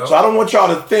consistent. Yep. So I don't want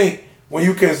y'all to think when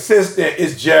you're consistent,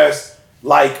 it's just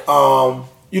like,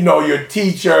 your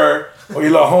teacher or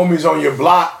your little homies on your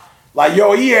block. Like,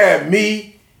 yo, he had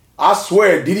me. I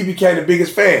swear, Diddy became the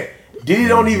biggest fan. Diddy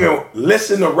don't even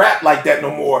listen to rap like that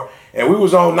no more. And we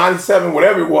was on 97,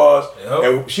 whatever it was,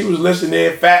 and she was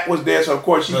listening. Fat was there, so of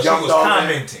course she jumped on.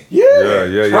 Commenting. Yeah.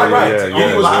 Right.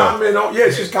 Diddy was commenting on. Yeah,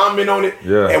 she was commenting on it.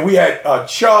 Yeah. And we had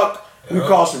Chuck. We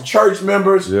called some church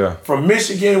members from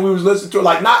Michigan. We was listening to,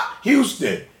 like, not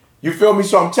Houston. You feel me?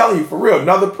 So I'm telling you, for real,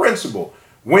 another principle.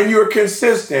 When you're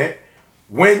consistent,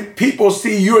 when people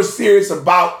see you're serious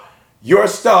about your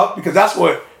stuff, because that's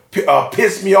what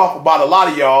pissed me off about a lot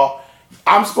of y'all.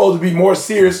 I'm supposed to be more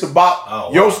serious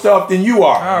about your stuff than you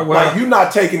are. Well. Like, you're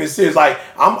not taking it serious. Like,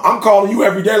 I'm calling you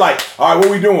every day, like, all right,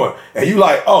 what we doing? And you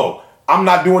like, oh, I'm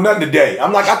not doing nothing today.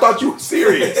 I'm like, I thought you were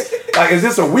serious. Like, is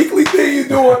this a weekly thing you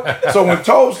doing? So when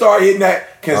Tobe started hitting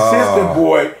that consistent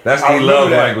boy, that's the love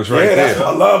language right there. That's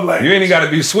my love language. You ain't got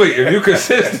to be sweet. If you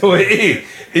consistent with E,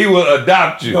 he will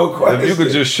adopt you. No question. If you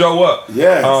could just show up.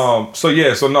 Yes.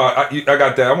 So no, I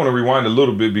got that. I want to rewind a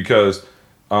little bit because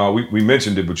we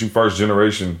mentioned it, but you first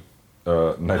generation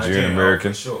Nigerian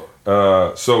American. Sure.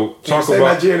 So talk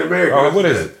about Nigerian American. What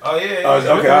is it? Oh yeah.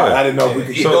 Okay, I didn't know if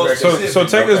we could. So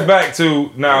take us back to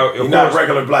now. You're not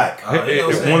regular black.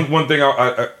 One thing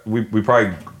we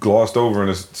probably glossed over, and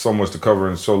there's so much to cover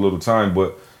in so little time.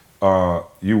 But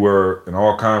you were an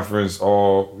all conference,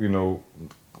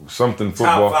 something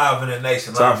football. Top 5 in the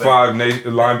nation. Top 5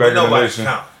 linebacker in the nation.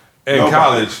 In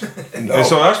college. And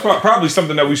so that's probably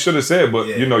something that we should have said, but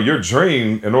your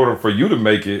dream, in order for you to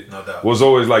make it, was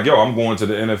always like, yo, I'm going to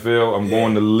the NFL, I'm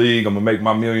going to the league, I'm gonna make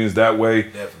my millions that way.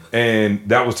 Definitely. And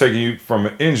that was taking you from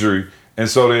an injury. And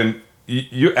so then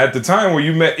you at the time where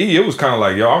you met E, it was kind of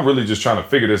like, yo, I'm really just trying to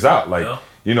figure this out. Like,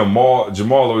 Jamal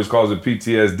always calls it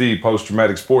PTSD,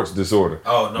 post-traumatic sports disorder.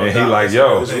 Oh, no. And he like,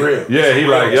 yo, it's real. Yeah, he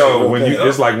like, yo,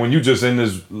 it's like when you just in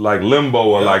this like limbo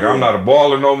or like I'm not a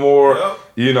baller no more.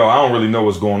 I don't really know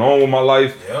what's going on with my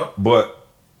life. But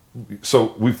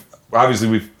so we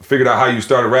figured out how you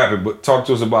started rapping, but talk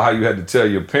to us about how you had to tell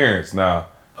your parents now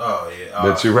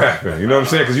that you're rapping. You know what I'm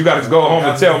saying? Because you got to go home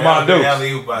and tell my dudes.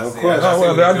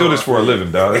 I do this for a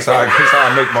living, dog. That's how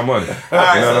I make my money. You know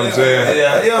what I'm saying?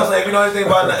 Yeah, you know what I'm saying? If you know anything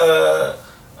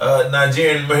about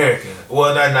Nigerian Americans,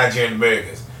 well, not Nigerian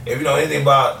Americans. If you know anything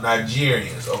about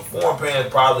Nigerians or foreign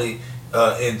parents, probably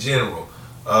in general,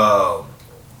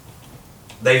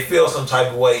 they feel some type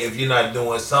of way if you're not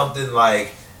doing something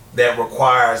like that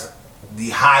requires the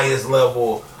highest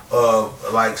level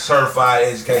of like certified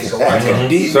education.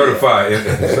 Certified.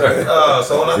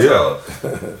 So when I tell,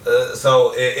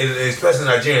 especially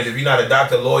Nigerians, if you're not a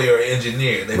doctor, lawyer, or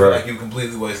engineer, they feel like you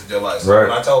completely wasted your life. So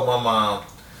when I told my mom,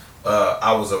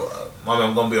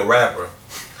 I'm gonna be a rapper.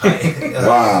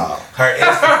 Wow.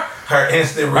 Her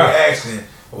instant reaction,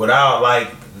 without like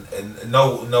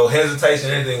no hesitation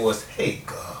or anything, was, "Hey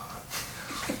God,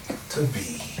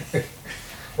 Tobe,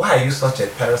 why are you such a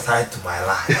parasite to my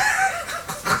life?"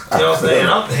 You know what I'm saying?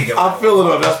 I'm thinking, I'm feeling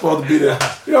like that's supposed to be the,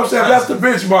 you know what I'm saying? That's the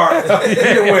benchmark. You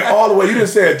didn't went all the way. You didn't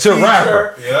say a teacher.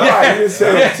 Rapper. Right, you didn't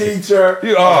say a teacher.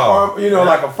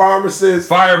 Like a pharmacist.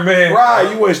 Fireman.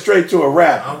 Right, you went straight to a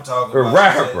rapper. I'm talking a about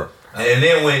rapper. And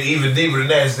then went even deeper than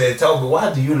that and said, "Tobe,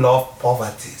 why do you love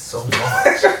poverty so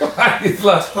much?"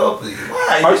 Tobe,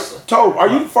 why? Tobe, are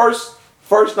you the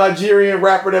first Nigerian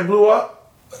rapper that blew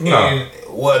up? No.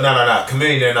 No.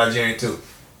 Comedian Nigerian too.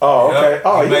 Oh, okay. Yep.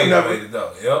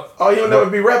 Oh, you'll never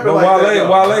be rapping like that.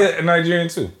 Wale Nigerian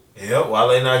too. Yep,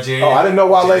 Wale Nigerian. Oh, I didn't know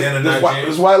Wale.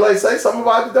 Does Wale say something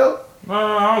about it though? No,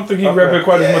 I don't think he rapping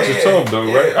quite as much as Tobe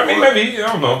though, right? I mean, maybe,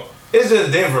 I don't know. It's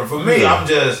just different. For me, I'm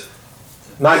just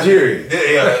Nigerian.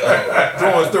 Through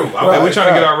and through. We're trying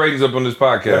to get our ratings up on this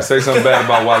podcast. Say something bad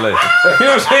about Wale. You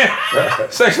know what I'm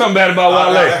saying? Say something bad about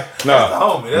Wale. No,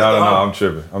 I'm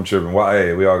tripping.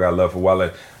 Hey, we all got love for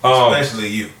Wale. Especially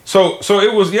you. So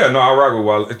it was, I rock with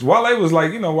Wale. Wale was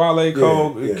like, Wale,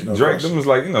 Cole, Drake, them was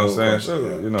like,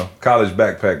 college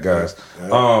backpack guys.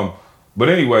 But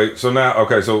anyway, so now,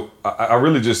 so I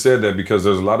really just said that because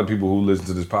there's a lot of people who listen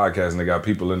to this podcast and they got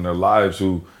people in their lives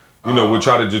who, would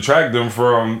try to detract them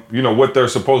from, what they're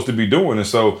supposed to be doing. And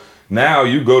so now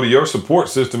you go to your support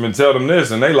system and tell them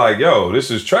this, and they like, yo, this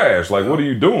is trash. Like, what are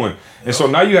you doing? And so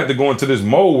now you have to go into this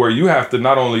mode where you have to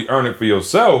not only earn it for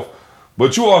yourself,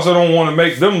 but you also don't want to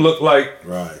make them look like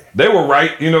they were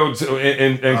right,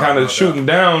 and kind of shooting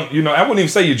down, I wouldn't even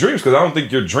say your dreams, because I don't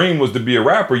think your dream was to be a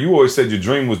rapper. You always said your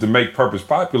dream was to make Purpose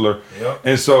popular. Yep.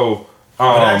 And so...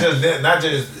 not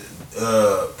just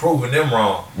proving them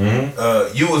wrong.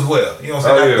 You as well. You know what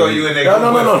I'm saying? I throw you in there.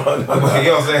 No. You know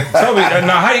what I'm saying? Tell me,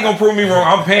 now how you gonna prove me wrong?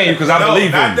 I'm paying you because I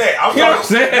believe in you. Not that. I'm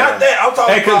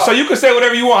talking about. So you can say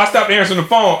whatever you want. I stopped answering the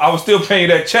phone. I was still paying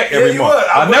you that check every month.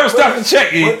 I never stopped the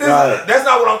check. That's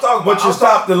not what I'm talking about. But you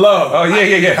stopped the love. Oh, yeah.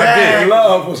 I did. The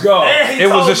love was gone. It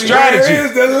was a strategy.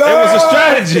 It was a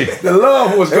strategy. The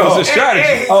love was gone. It was a strategy.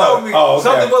 And he told me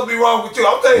something must be wrong with you.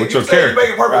 I'm telling you, you said you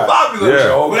making Purpose popular.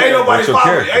 But ain't nobody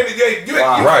popular.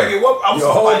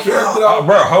 Whole character.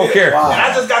 Whole character. And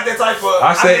I just got that type of.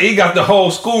 I said he got the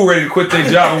whole school ready to quit their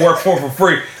job and work for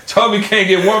free. Tobe can't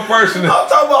get one person. I'm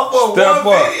talking about for one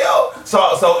video.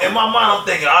 So in my mind, I'm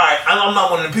thinking, all right, I'm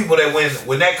not one of the people that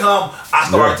when that come, I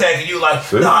start attacking you like,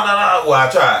 no. Well, I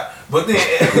tried. But then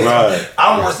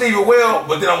I don't receive it well.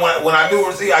 But then when I do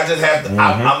receive, I just have to.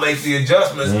 I make the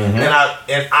adjustments and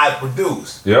I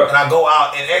produce. Yep. And I go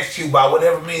out and execute by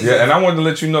whatever means. Yeah, and I wanted to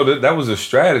let you know that was a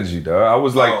strategy, dog. I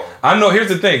was like, I know. Here's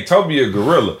the thing, Tobe a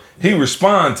gorilla. He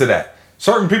respond to that.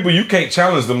 Certain people you can't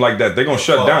challenge them like that. They're gonna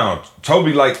shut down. Tobe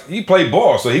he played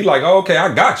ball, so he like, oh, okay,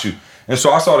 I got you. And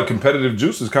so I saw the competitive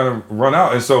juices kind of run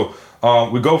out, and so.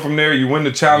 We go from there, you win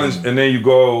the challenge, and then you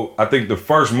go, I think the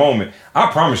first moment,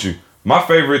 I promise you, my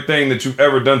favorite thing that you've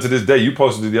ever done to this day, you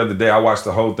posted it the other day, I watched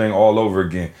the whole thing all over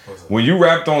again. When you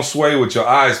rapped on Sway with your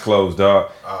eyes closed,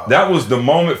 dog, that was the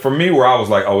moment for me where I was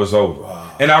like, oh, it's over.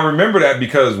 Wow. And I remember that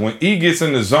because when E gets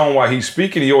in the zone while he's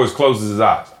speaking, he always closes his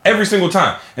eyes. Every single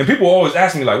time. And people always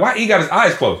ask me like, why E got his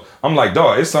eyes closed? I'm like,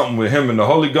 dog, it's something with him and the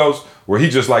Holy Ghost where he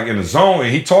just like in the zone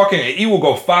and he talking and E will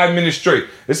go 5 minutes straight.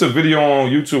 It's a video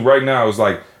on YouTube right now. It's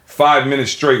like 5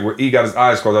 minutes straight where E got his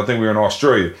eyes closed. I think we were in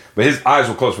Australia, but his eyes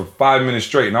were closed for 5 minutes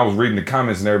straight. And I was reading the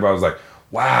comments and everybody was like,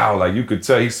 wow, like you could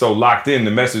tell he's so locked in,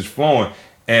 the message flowing.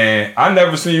 And I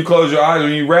never seen you close your eyes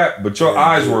when you rap, but your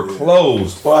eyes were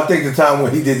closed. Well, I think the time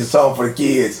when he did the song for the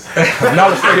kids. Now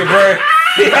let's take it, Brad.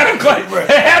 He had to it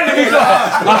had to be a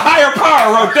higher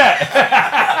power wrote that.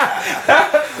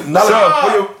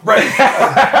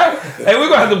 Hey, we're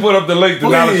gonna have to put up the link to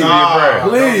Knowledge for your brand.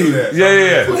 Please.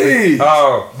 Yeah. Please.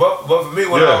 But for me,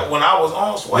 when I was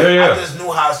on Sway, I just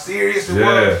knew how serious it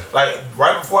was. Like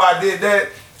right before I did that,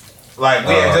 like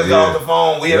we had just got off the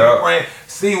phone, we had been praying.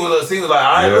 C was like, all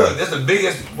right, look, this is the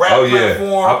biggest rap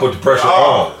platform. I put the pressure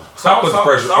on. I put the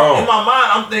pressure on. In my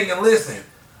mind, I'm thinking, listen,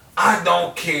 I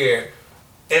don't care.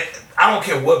 I don't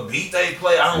care what beat they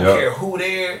play. I don't care who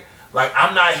they're. Like,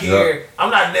 I'm not here.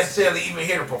 I'm not necessarily even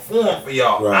here to perform for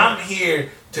y'all. Right. I'm here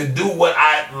to do what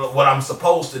I'm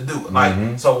supposed to do.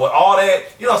 Like, so with all that,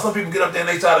 some people get up there and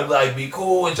they try to like be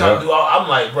cool and try to do all. I'm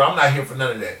like, bro, I'm not here for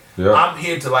none of that. I'm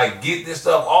here to like get this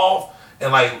stuff off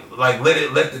and like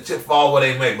let the chip fall where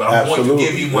they may. But I'm going to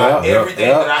give you my everything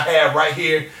that I have right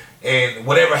here. And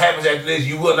whatever happens after this,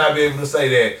 you will not be able to say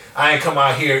that I ain't come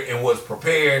out here and was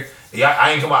prepared.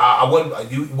 I ain't come out. I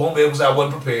wasn't. You won't be able to say I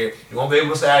wasn't prepared. You won't be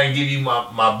able to say I didn't give you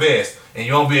my best, and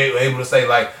you won't be able to say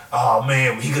like, oh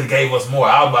man, he could have gave us more.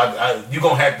 You're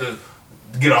gonna have to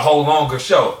get a whole longer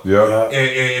show. Yeah.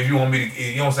 If you want me to,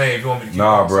 you know what I'm saying. If you want me to.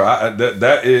 Nah, bro.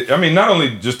 That is. I mean, not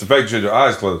only just the fact that you had your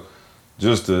eyes closed.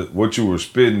 Just what you were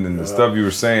spitting and the stuff you were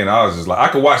saying, I was just like, I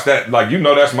could watch that. Like,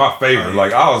 that's my favorite.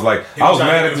 Like, I was like, I was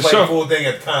mad at the show. Full thing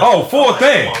at the time. Oh, full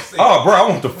thing. Oh, bro, I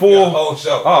want the full whole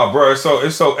show. Oh, bro, it's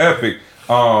so epic.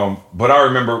 But I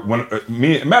remember when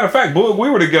matter of fact, Boog, we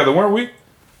were together, weren't we?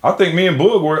 I think me and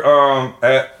Boog were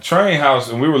at Train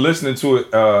House and we were listening to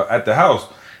it at the house.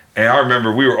 And I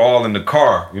remember we were all in the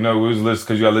car. We was listening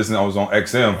because you got to listen. I was on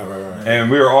XM, and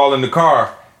we were all in the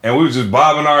car. And we was just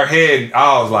bobbing our head.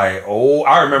 I was like, oh,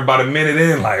 I remember about a minute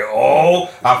in, like, oh,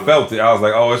 I felt it. I was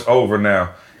like, oh, it's over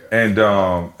now. And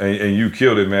you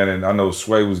killed it, man. And I know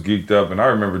Sway was geeked up. And I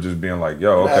remember just being like,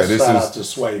 yo, okay,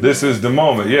 this is the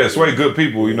moment. Yeah, Sway, good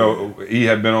people. He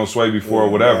had been on Sway before or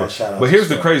whatever. But here's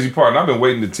the crazy part. And I've been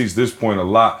waiting to teach this point a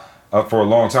lot for a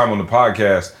long time on the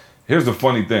podcast. Here's the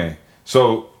funny thing.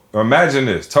 So imagine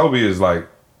this. Tobe is like,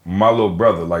 my little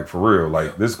brother, like for real,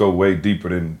 like this go way deeper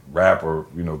than rap or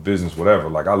business, whatever.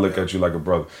 Like I look at you like a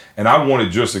brother, and I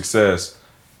wanted your success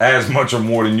as much or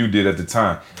more than you did at the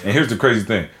time. And here's the crazy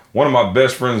thing: one of my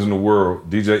best friends in the world,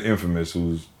 DJ Infamous,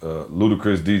 who's a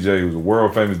ludicrous DJ, who's a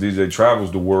world famous DJ,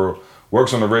 travels the world,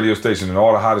 works on the radio station in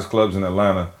all the hottest clubs in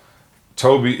Atlanta.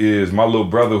 Tobe is my little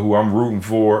brother who I'm rooting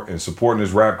for and supporting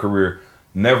his rap career.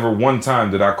 Never one time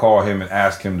did I call him and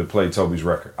ask him to play Tobe's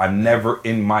record. I never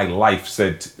in my life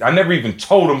I never even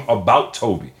told him about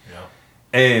Tobe. Yeah.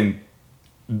 And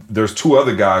there's two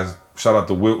other guys, shout out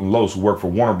to Wilton Los, who work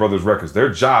for Warner Brothers Records. Their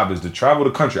job is to travel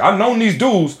the country. I've known these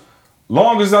dudes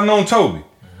long as I've known Tobe.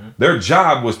 Mm-hmm. Their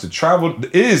job was to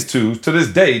to this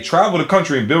day, travel the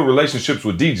country and build relationships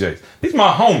with DJs. These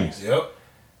my homies. Yep.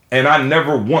 And I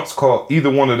never once called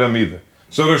either one of them either.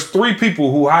 So there's three people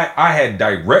who I had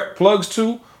direct plugs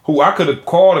to, who I could have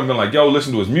called and been like, yo,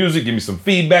 listen to his music, give me some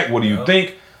feedback, what do you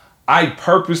think? I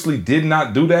purposely did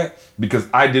not do that because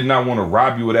I did not want to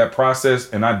rob you of that process,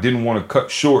 and I didn't want to cut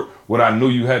short what I knew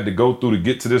you had to go through to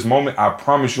get to this moment. I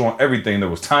promise you on everything. There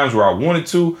was times where I wanted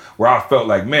to, where I felt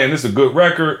like, man, this is a good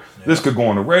record. Yeah. This could go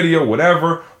on the radio,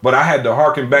 whatever. But I had to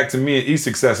harken back to me and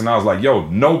E-Success, and I was like, yo,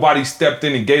 nobody stepped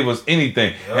in and gave us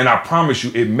anything. Yep. And I promise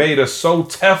you, it made us so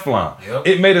Teflon. Yep.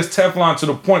 It made us Teflon to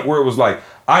the point where it was like,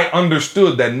 I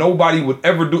understood that nobody would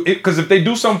ever do it. Because if they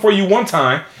do something for you one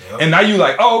time, and now you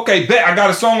like, oh, okay, bet I got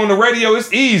a song on the radio,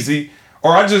 it's easy.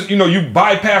 or I just, you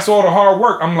bypass all the hard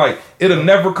work. I'm like, it'll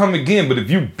never come again. But if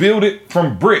you build it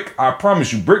from brick, I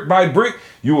promise you, brick by brick,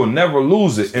 you will never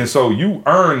lose it. And so you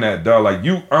earn that, dog. Like,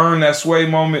 you earned that sway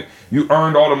moment. You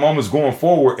earned all the moments going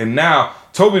forward. And now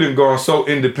Tobe done gone so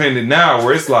independent now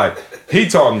where it's like, he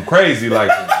talking crazy. Like,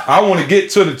 I want to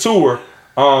get to the tour.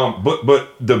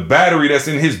 But the battery that's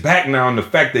in his back now, and the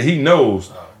fact that he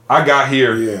knows I got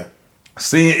here,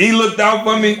 seeing he looked out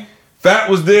for me. Fat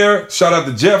was there. Shout out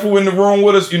to Jeff who in the room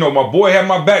with us. My boy had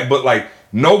my back, but like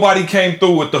nobody came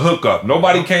through with the hookup.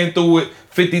 Nobody came through with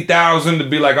 50,000 to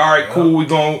be like, all right, cool, we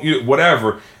going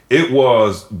whatever. It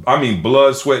was,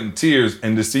 blood, sweat, and tears,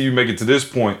 and to see you make it to this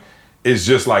point is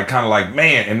just like kind of like,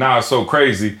 man. And now it's so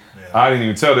crazy. I didn't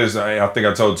even tell this. I think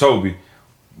I told Tobe.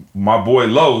 My boy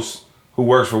Los, who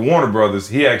works for Warner Brothers,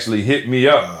 he actually hit me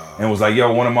up and was like,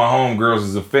 yo, one of my homegirls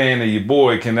is a fan of your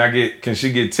boy. Can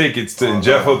she get tickets to, and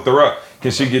Jeff hooked her up.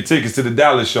 Can she get tickets to the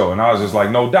Dallas show? And I was just like,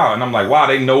 no doubt. And I'm like, wow,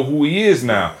 they know who he is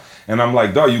now. And I'm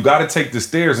like, dog, you got to take the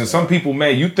stairs. And some people,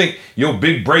 man, you think your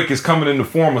big break is coming in the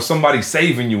form of somebody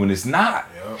saving you, and it's not.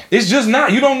 It's just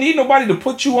not. You don't need nobody to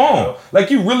put you on. Like,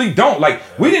 you really don't. Like,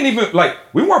 we didn't even, like,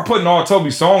 we weren't putting all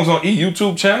Tobe's songs on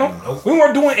YouTube channel. We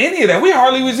weren't doing any of that. We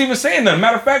hardly was even saying nothing.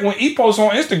 Matter of fact, when he posts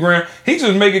on Instagram,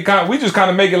 we just kind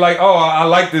of make it like, oh, I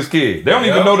like this kid. They don't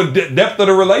even know the depth of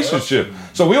the relationship.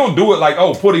 So we don't do it like,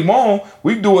 oh, put him on.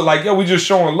 We do it like, yo, we just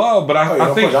showing love. But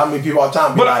I think. I mean, people all the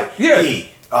time be like, hey,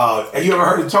 have you ever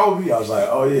heard of Tobe? I was like,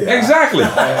 oh yeah. Exactly.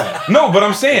 No, but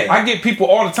I'm saying, I get people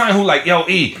all the time who like, yo,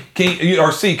 E, can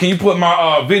you put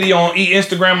my video on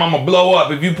Instagram? I'ma blow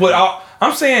up. If you put out,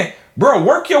 I'm saying, bro,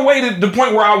 work your way to the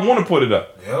point where I want to put it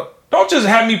up. Don't just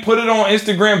have me put it on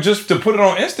Instagram just to put it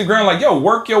on Instagram. Like, yo,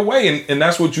 work your way, and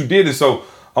that's what you did. And so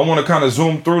I want to kind of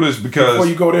zoom through this because before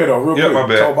you go there though, real quick, my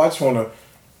bad. Tobe,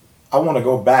 I want to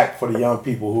go back for the young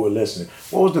people who are listening.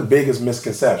 What was the biggest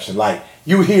misconception? Like,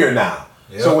 you here now.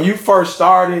 So when you first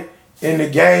started in the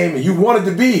game and you wanted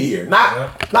to be here,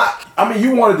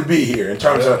 you wanted to be here in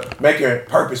terms of making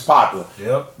Purpose popular.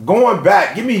 Going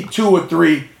back, give me 2 or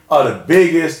 3 of the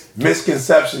biggest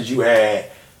misconceptions you had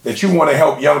that you want to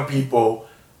help young people,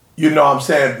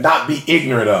 not be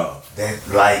ignorant of. That,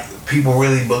 like, people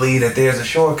really believe that there's a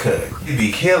shortcut. You'd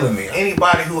be killing me.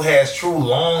 Anybody who has true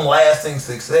long-lasting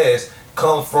success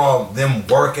comes from them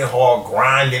working hard,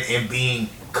 grinding, and being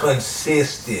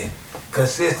consistent.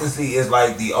 Consistency is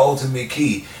like the ultimate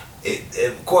key.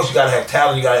 Of course, you gotta have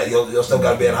talent. Your stuff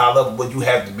gotta be at a high level, but you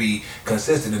have to be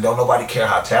consistent. And don't nobody care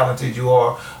how talented you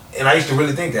are. And I used to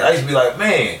really think that. I used to be like,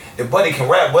 man, if Buddy can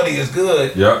rap, Buddy is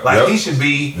good. He should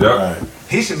be.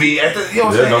 He should be at the. You know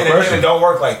what I'm saying? And it don't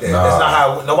work like that. That's not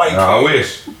how nobody cares. I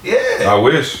wish. Yeah. I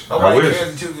wish. Nobody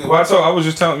cares that you good. Well, I was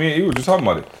just telling me, you were just talking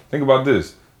about it. Think about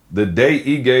this. The day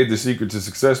he gave the Secret to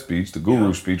Success speech, the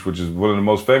Guru speech, which is one of the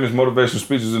most famous motivational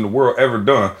speeches in the world ever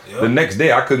done, the next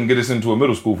day I couldn't get us into a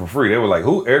middle school for free. They were like,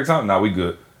 who? Every time? Nah, we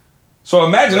good. So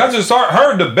imagine, I just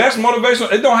heard the best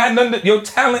motivational, it don't have nothing, your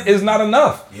talent is not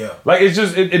enough. Like, it's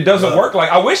just, it doesn't work.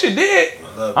 Like, I wish it did.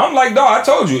 I'm like, dog, I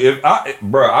told you,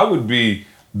 I would be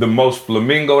the most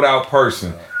flamingoed out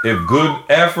person if good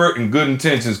effort and good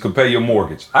intentions could pay your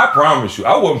mortgage. I promise you,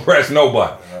 I wouldn't press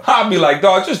nobody. I'd be like,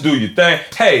 dog, just do your thing.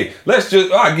 Hey,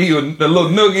 I'll give you a little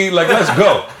noogie, like, let's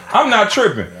go. I'm not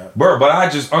tripping. Bro, but I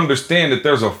just understand that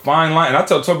there's a fine line, and I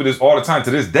tell Tobe this all the time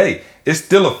to this day. It's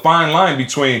still a fine line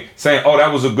between saying, oh,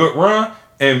 that was a good run,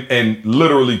 and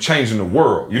literally changing the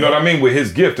world. You know what I mean? With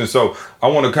his gift. And so I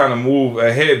want to kind of move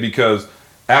ahead because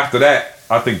after that,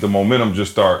 I think the momentum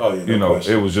just started,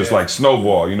 it was just like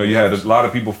snowball. You had a lot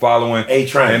of people following.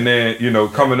 A-Train. And then,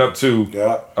 coming up to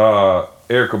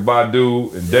Erykah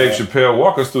Badu and Dave Chappelle.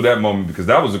 Walk us through that moment because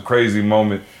that was a crazy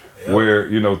moment where,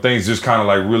 things just kind of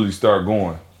like really start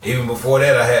going. Even before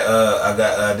that,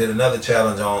 I did another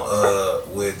challenge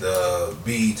on with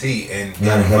BET and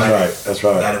got invited. That's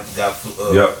right.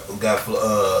 Got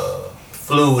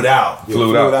flued out.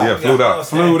 Flued out to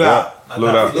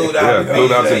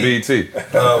BET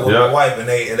with my wife, and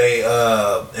they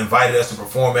invited us to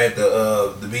perform at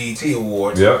the BET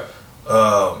Awards.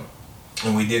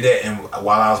 And we did that, and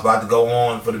while I was about to go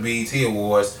on for the BET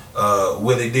Awards,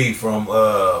 Willie D from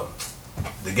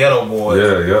the Ghetto Boys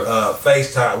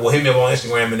FaceTime, hit me up on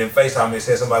Instagram and then FaceTime me and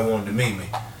said somebody wanted to meet me.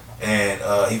 And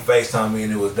he FaceTimed me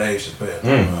and it was Dave Chappelle.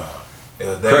 It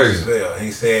was Dave Chappelle. And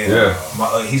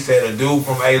he said a dude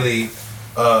from A-League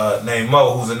named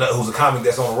Mo, who's a comic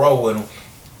that's on the road with him,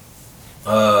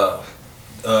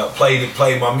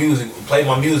 played my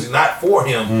music not for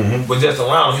him, but just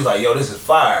around him. He's like, yo, this is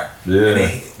fire. Yeah. And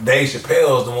then Dave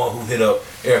Chappelle's the one who hit up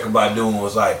Erykah Badu and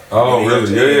was like, oh,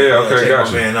 really? Yeah, okay,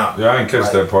 gotcha. Man out. Yeah, I didn't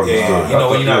catch that part of the story. You know,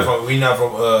 when you're not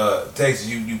from Texas,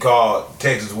 you call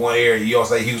Texas one area. You don't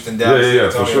say Houston, Dallas. Yeah,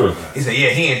 for sure. He said, yeah,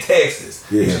 he in Texas.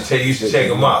 Yeah. You should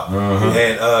check him out.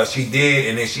 And she did,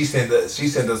 and then she sent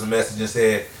us a message and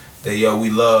said that, yo, we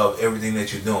love everything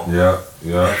that you're doing. Yeah.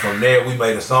 And from there, we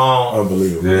made a song.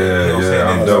 Unbelievable. Yeah,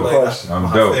 I'm dope.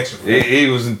 I'm dope. He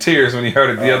was in tears when he heard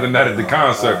it the other night at the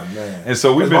concert. And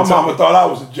so we've been my mama thought I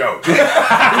was a joke. You know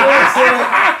what I'm saying?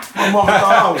 My mama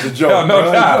thought I was a joke.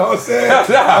 No doubt. You know what I'm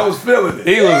saying? I was feeling it.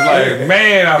 He was like,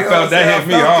 man, I felt that hit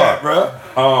me hard.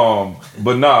 Bro.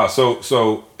 But nah,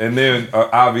 so and then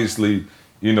obviously,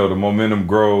 you know, the momentum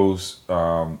grows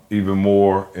even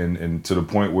more and to the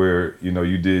point where, you know,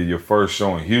 you did your first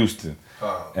show in Houston.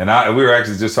 And we were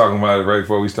actually just talking about it right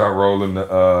before we start rolling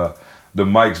the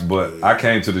mics, but I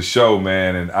came to the show,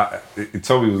 man, and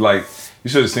Tobe was like, you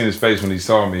should have seen his face when he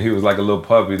saw me. He was like a little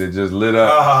puppy that just lit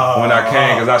up when I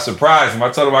came because I surprised him.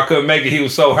 I told him I couldn't make it. He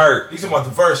was so hurt. You talking about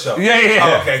the first show? Yeah.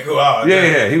 Oh, okay, cool.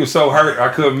 Yeah. He was so hurt I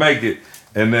couldn't make it.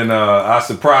 And then I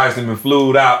surprised him and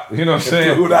flew out. You know what I'm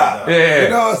saying? Flew out. Yeah. You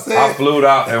know what I'm saying? I flew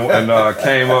out and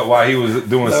came up while he was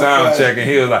doing sound check, and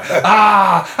he was like,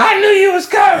 I knew you was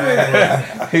coming.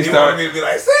 He wanted me to be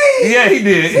like, see? Yeah, he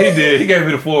did. He gave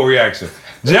me the full reaction.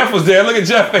 Jeff was there. Look at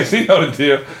Jeff's face. He know the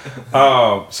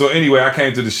deal. So anyway, I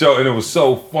came to the show, and it was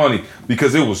so funny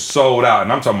because it was sold out.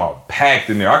 And I'm talking about packed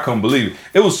in there. I couldn't believe it.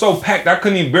 It was so packed, I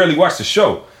couldn't even barely watch the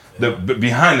show. The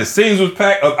behind the scenes was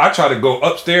packed. I tried to go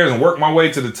upstairs and work my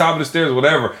way to the top of the stairs,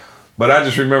 whatever. But I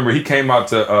just remember he came out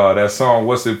to that song,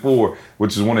 What's It For,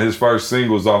 which is one of his first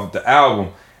singles off the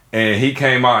album. And he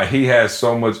came out, he had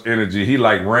so much energy. He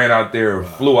like ran out there and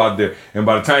flew out there. And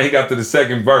by the time he got to the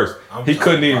second verse, he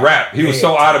couldn't even rap. He was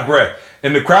so out of breath.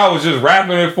 And the crowd was just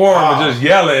rapping it for him and just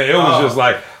yelling. It was just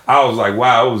like, I was like,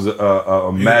 wow, it was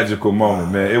a magical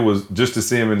moment, man. It was just to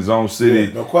see him in his own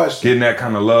city, no question, getting that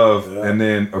kind of love, and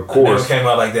then of course, it never came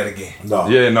out like that again. No,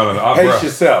 no. Pace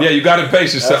yourself. Yeah, you got to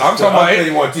pace yourself. I'm talking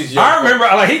about. I remember,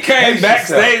 like he came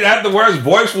backstage afterwards,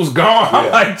 voice was gone.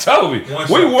 I'm like, Tobe,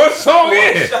 we one song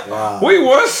in, we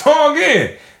one song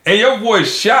in, and your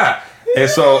voice shot. And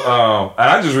so, and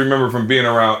I just remember from being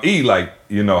around E, like,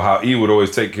 you know how E would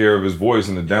always take care of his voice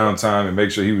in the downtime and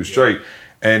make sure he was straight.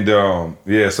 And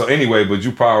so anyway, but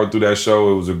you powered through that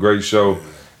show. It was a great show.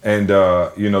 And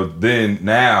you know, then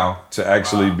now to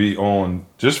actually be on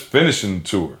just finishing the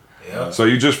tour. Yeah. So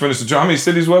you just finished the tour. How many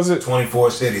cities was it?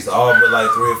 24 cities, all but like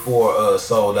 3 or 4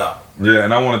 sold out. Yeah,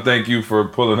 and I want to thank you for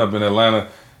pulling up in Atlanta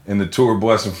in the tour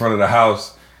bus in front of the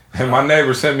house. And my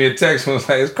neighbor sent me a text and was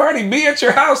like, is Cardi B at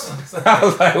your house? I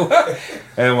was like, what?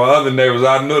 And my other neighbors,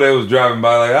 I knew they was driving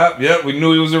by like, yep, we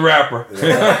knew he was a rapper.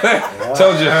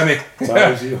 Told you, honey.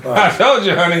 I told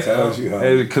you, honey.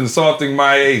 Hey, consulting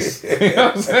my ace. You know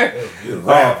what I'm saying?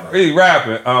 He's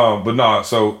rapping. But no,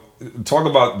 so talk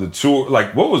about the tour.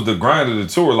 Like, what was the grind of the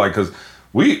tour like? Because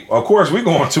we go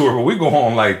on tour, but we go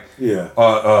on like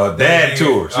dad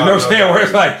tours. You know what I'm saying? Where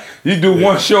it's like you do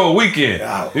one show a weekend.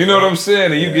 You know what I'm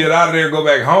saying? And you get out of there, go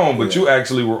back home. But you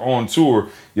actually were on tour.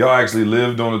 Y'all actually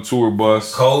lived on a tour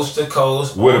bus, coast to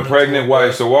coast, with a pregnant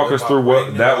wife. So walk us through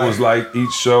what that was like.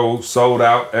 Each show sold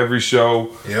out, every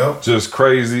show. Yep. Just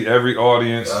crazy, every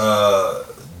audience.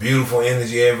 Beautiful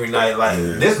energy every night. Like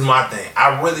this is my thing.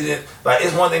 I really didn't like.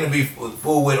 It's one thing to be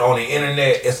fooled with on the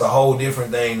internet. It's a whole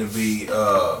different thing to be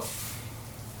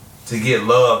to get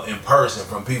love in person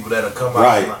from people that'll come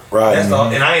out. Right. That's all.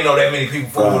 And I ain't know that many people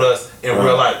fool with us in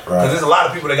real life. Because there's a lot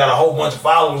of people that got a whole bunch of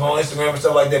followers on Instagram and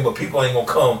stuff like that, but people ain't gonna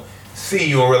come see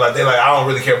you in real life. They're like, I don't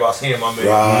really care about seeing my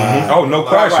man. Oh, no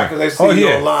question. Because they see you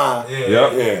online.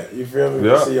 Yeah. You feel me?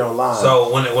 They see you online.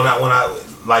 So when I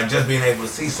like just being able to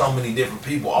see so many different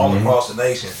people all across the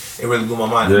nation, it really blew my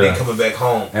mind. And then coming back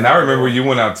home. And I remember you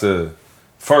went out to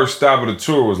first stop of the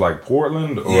tour was like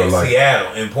Portland or like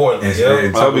Seattle and Portland.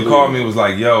 And Tobe called me and was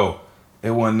like, yo,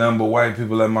 it wasn't nothing but white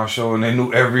people at my show and they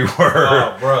knew every word.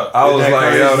 Oh, bro. I was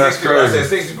like, yo, that's crazy. I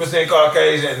said 60%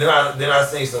 Caucasian, and then I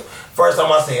seen some. First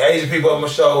time I seen Asian people at my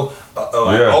show,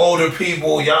 older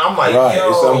people. I'm like, yo,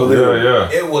 it's unbelievable.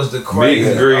 It was the crazy. Meet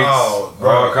and greets,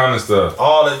 all kind of stuff.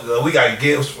 We got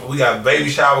gifts. We got baby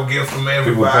shower gifts from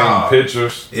everybody. People painting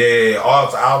pictures. Yeah,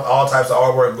 all types of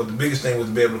artwork. But the biggest thing was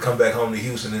to be able to come back home to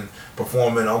Houston and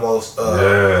performing almost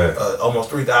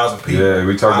 3,000 people. Yeah,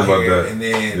 we talked about that. And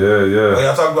then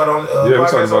y'all talked about on we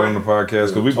talked about it on the podcast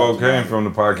because we both came from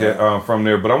the podcast from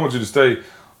there. But I want you to stay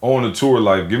on the tour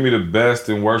life. Give me the best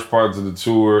and worst parts of the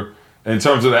tour. in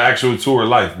terms of the actual tour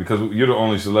life, because you're the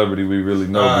only celebrity we really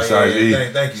know besides E.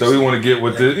 Thank you, so we want to get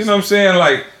what this, you know what I'm saying?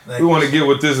 Like, we want to get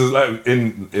what this is like.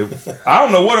 I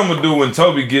don't know what I'm going to do when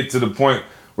Tobe get to the point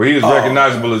where he is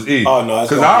recognizable as E. Oh, no.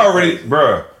 Because I already,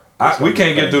 bruh, we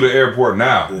can't get through the airport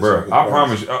now, bruh. I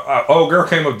promise you. Old girl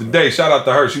came up today. Shout out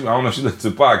to her. I don't know if she listened to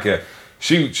the podcast.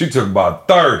 She took about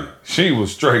 30. She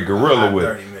was straight gorilla with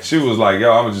it. She was like,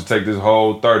 yo, I'm going to just take this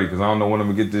whole 30 because I don't know when I'm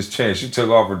going to get this chance. She took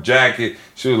off her jacket.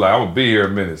 She was like, I'm going to be here a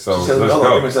minute. So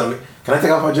let's go. Can I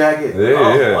take off my jacket?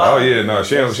 Yeah. Wow. Oh, yeah. No,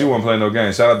 she wasn't playing no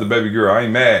games. Shout out to baby girl. I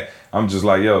ain't mad. I'm just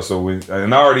like, yo,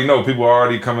 and I already know people are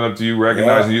already coming up to you,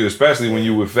 recognizing you, especially when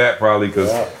you were fat probably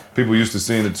because people used to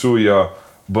seeing the two of y'all.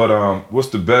 But what's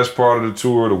the best part of the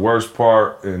tour, the worst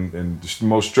part, and the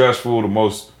most stressful, the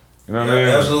most... You know what I mean?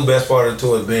 The absolute best part of the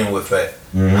tour is being with Fat.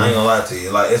 I ain't gonna lie to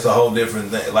you. Like, it's a whole different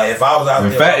thing. Like, if I was out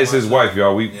there... Fat is his wife,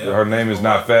 y'all. Her name is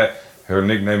not Fat. Her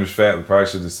nickname is Fat. We probably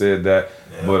should have said that.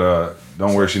 Yeah. But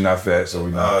don't worry, she's not fat, so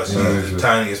we know. She's the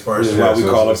tiniest person. That's why we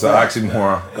call her fat. It's an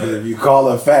oxymoron. If you call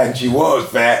her fat and she was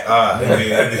fat,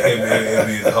 it'd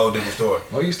be a whole different story.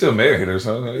 Well, you still married or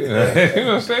something. You know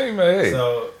what I'm saying, man? Hey.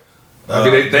 So,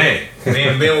 they think.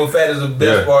 Being with Fat is the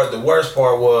best part. The worst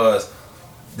part was...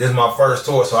 This is my first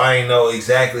tour, so I ain't know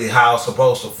exactly how it's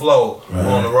supposed to flow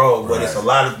on the road. But it's a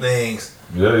lot of things,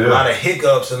 a lot of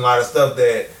hiccups and a lot of stuff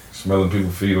that... Smelling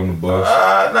people's feet on the bus.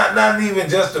 Not even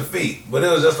just the feet, but it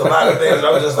was just a lot of things.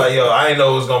 I was just like, yo, I didn't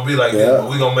know it was going to be like this, but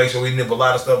we going to make sure we nip a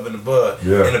lot of stuff in the bud.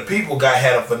 Yeah. And the people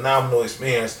had a phenomenal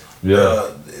experience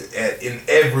in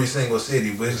every single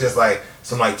city. But it's just like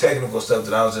some like technical stuff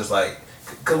that I was just like...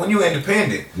 Cause when you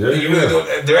independent, there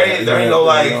ain't no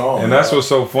like. And that's what's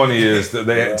so funny is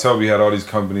that Tobe had all these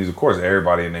companies. Of course,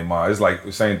 everybody in their mind. It's like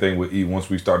the same thing with E. Once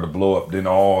we start to blow up, then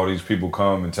all these people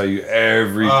come and tell you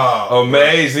every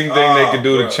amazing thing they can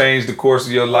do to change the course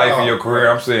of your life and your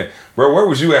career. I'm saying, bro, where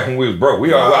was you at when we was broke?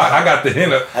 I got the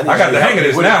hang of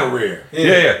this now.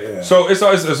 Yeah. So it's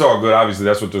all good. Obviously,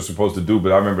 that's what they're supposed to do.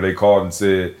 But I remember they called and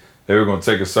said they were going to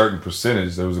take a certain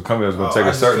percentage. There was a company that was going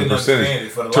to take a certain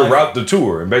percentage to route the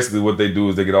tour. And basically what they do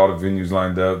is they get all the venues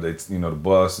lined up. They, the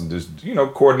bus and just,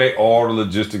 coordinate all the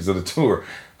logistics of the tour.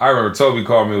 I remember Tobe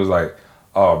called me and was like,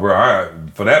 oh, bro,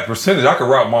 for that percentage, I could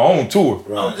route my own tour.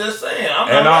 I'm just saying.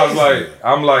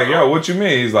 I'm like, yo, what you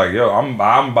mean? He's like, yo, I'm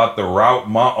about to route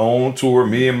my own tour,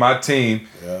 me and my team.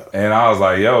 Yeah. And I was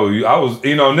like, yo,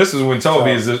 and this is when Tobe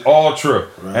is just ultra.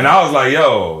 Right. And I was like,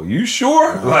 yo, you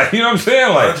sure? Right. Like, you know what I'm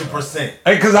saying? Like 100%.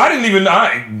 Because I didn't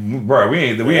even, bro, we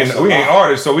ain't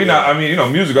artists, so we not,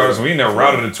 music artists, so we ain't never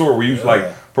routed a tour where you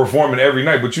performing every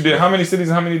night. But you did how many cities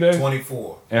and how many days?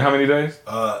 24. And how many days?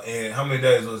 And how many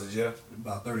days was it, Jeff?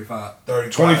 About 35.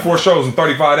 24 shows in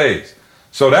 35 days.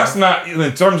 So that's not,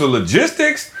 in terms of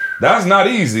logistics, that's not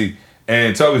easy.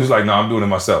 And Tobe was like, no, I'm doing it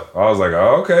myself. I was like,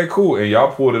 oh, okay, cool. And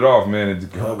y'all pulled it off, man.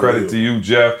 And credit to you,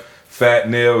 Jeff, Fat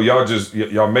Neil.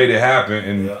 Y'all made it happen.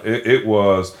 And it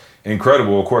was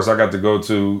incredible. Of course, I got to go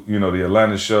to, the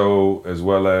Atlanta show as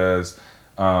well as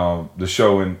the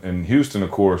show in Houston,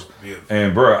 of course. Beautiful.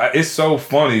 And, bro, it's so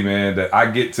funny, man, that I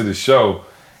get to the show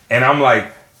and I'm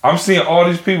like, I'm seeing all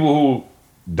these people who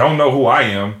don't know who I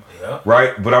am,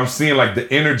 right? But I'm seeing like the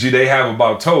energy they have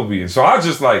about Tobe. And so I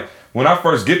just like, when I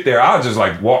first get there, I'll just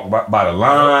like walk by the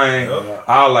line.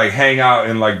 I'll like hang out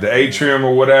in like the atrium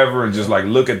or whatever and just like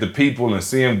look at the people and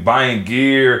see them buying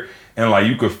gear. And like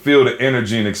you could feel the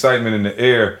energy and excitement in the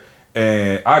air.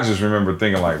 And I just remember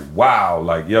thinking like, wow,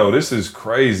 like, yo, this is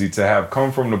crazy to have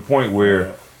come from the point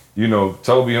where,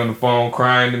 Tobe on the phone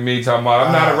crying to me, talking about,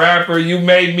 I'm not a rapper, you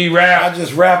made me rap. I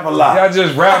just rap a lot. I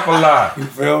just rap a lot. You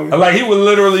feel me? Like he would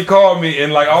literally call me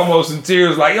and like almost in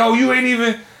tears, like, yo, you ain't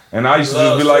even... And I used to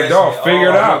just be like, dog, figure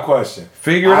it out. No question.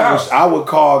 Figure it out. I would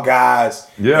call guys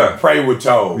and pray with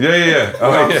Tobe. Yeah. You know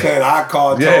what I'm saying? I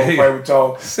call Tobe, pray with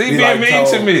Tobe. See, being mean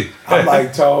to me. I'm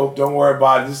like, Tobe, don't worry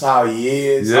about it. This is how he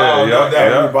is.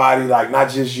 Everybody, like, not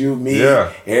just you, me.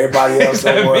 Yeah. Everybody else,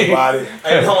 don't worry about it.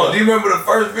 Hey, hold on. Do you remember the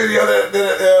first video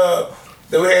that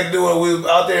we had to do when we was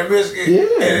out there in Michigan?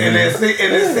 Yeah. And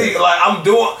then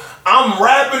like, I'm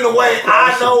rapping the way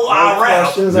I know I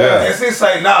rap. And she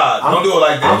say, nah, don't do it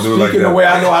like that. I'm speaking the way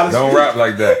I know how to speak. Don't rap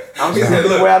like that. I'm speaking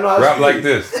the way I know how to speak. Rap like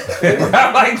this.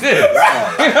 Rap like this.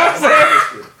 You know what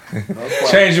I'm saying?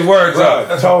 Change your words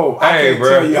up. Tobe, I can't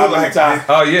tell you how many times.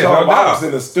 Oh, yeah, Tobe, no doubt. I was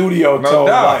in the studio, Tobe,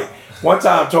 like, one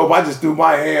time, Tobe, I just threw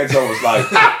my hands over. It's like,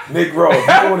 Nick Rose,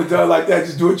 if you want to do it like that,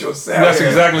 just do it yourself. That's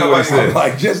exactly what he said. I'm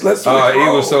like, just let's switch he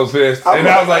was so pissed. And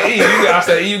I was like, I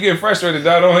said, you getting frustrated,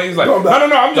 dog? He's like, no,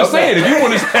 I'm just saying, if you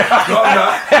want to say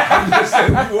I'm just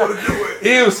saying, if you want to do it.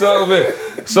 He was so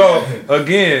bad. So,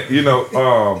 again,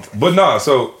 but no,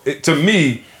 so to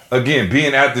me, again,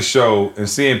 being at the show and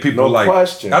seeing people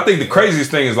question. I think the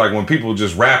craziest thing is like when people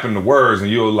just rapping the words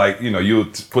and you'll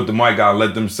put the mic out and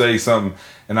let them say something.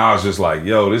 And I was just like,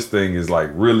 yo, this thing is like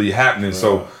really happening.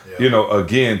 So,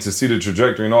 again, to see the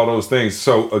trajectory and all those things.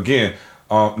 So again,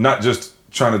 not just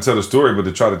trying to tell the story, but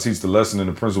to try to teach the lesson and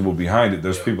the principle behind it.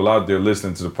 There's people out there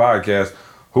listening to the podcast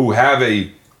who have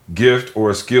a gift or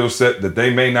a skill set that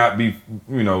they may not be,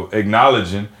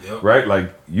 acknowledging, right?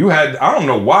 Like I don't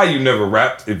know why you never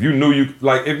rapped if you knew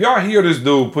if y'all hear this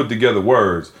dude put together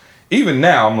words, even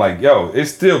now I'm like, yo, it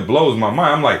still blows my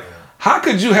mind. I'm like, how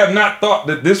could you have not thought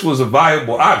that this was a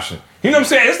viable option? You know what I'm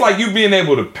saying? It's like you being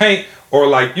able to paint or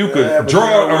like you could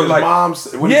draw or like,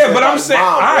 but I'm saying,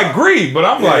 I agree, but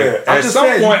I'm like, at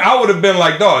some point I would have been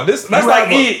like, dog, that's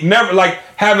like never like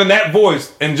having that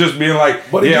voice and just being like,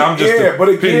 I'm just a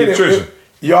pediatrician.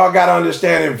 Y'all got to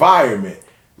understand environment.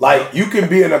 Like you can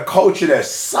be in a culture that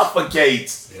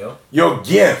suffocates your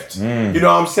gift. You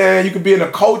know what I'm saying? You can be in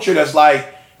a culture that's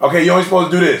like, okay, you ain't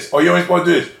supposed to do this, or you ain't supposed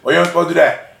to do this, or you ain't supposed to do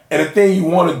that. And the thing you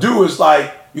want to do is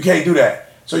like, you can't do that.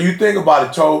 So you think about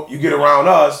it, Tobe, you get around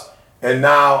us, and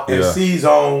now in C's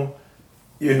own,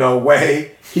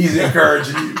 way, he's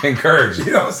encouraging you. Encouraging.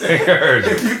 You know what I'm saying?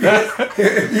 Encouraging. If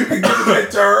you can get to that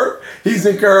term, he's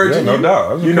encouraging you. No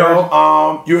doubt.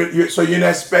 So you're in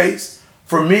that space.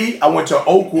 For me, I went to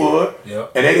Oakwood, and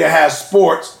they didn't have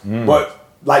sports, but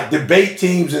like debate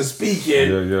teams and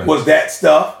speaking was that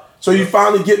stuff. So you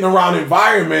finally getting around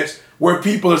environments where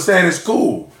people are saying it's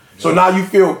cool. So now you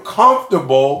feel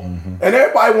comfortable, and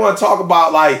everybody want to talk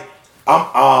about like,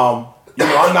 I'm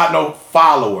not no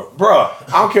follower, bruh.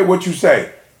 I don't care what you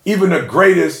say. Even the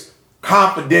greatest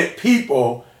confident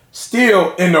people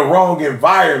still in the wrong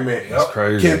environment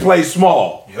can play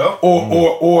small,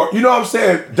 or you know what I'm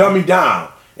saying, dummy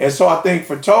down. And so I think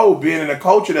for Tobe, being in a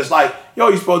culture that's like, yo,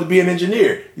 you're supposed to be an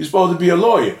engineer, you're supposed to be a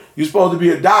lawyer, you're supposed to be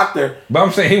a doctor. But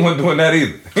I'm saying he wasn't doing that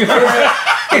either.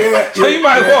 So you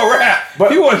might as well rap.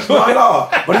 But he wasn't doing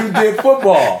that. But he did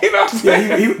football. You know what I'm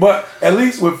saying? But at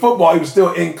least with football, he was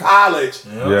still in college,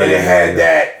 and it had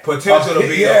that potential to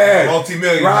be a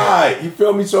multi-millionaire. Right, you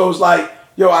feel me? So it was like,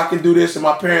 yo, I can do this, and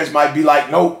my parents might be like,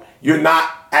 nope, you're not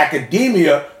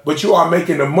academia, but you are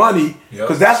making the money,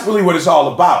 because that's really what it's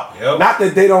all about. Not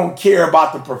that they don't care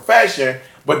about the profession,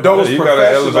 but those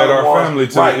professions are the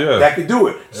ones that can do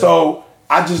it. So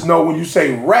I just know when you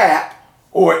say rap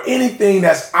or anything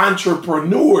that's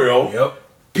entrepreneurial,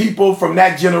 people from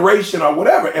that generation or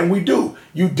whatever, and we do,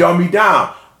 you dummy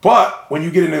down. But when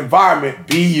you get an environment,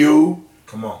 BU,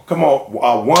 come on,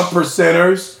 one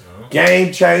percenters,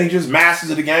 game changers, masters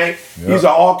of the game. These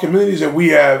are all communities that we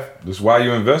have. That's why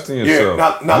you invest in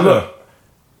yourself. Now look,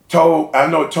 Tobe, I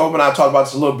know Tobe and I talked about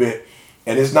this a little bit,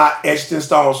 and it's not etched in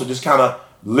stone, so just kind of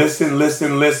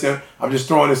listen. I'm just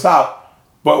throwing this out.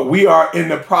 But we are in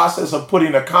the process of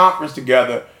putting a conference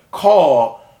together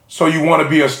called So You Want to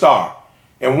Be a Star.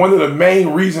 And one of the main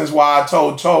reasons why I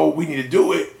told Tobe we need to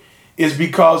do it is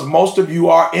because most of you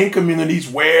are in communities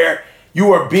where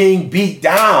you are being beat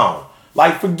down.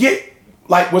 Like forget,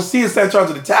 like what C said in terms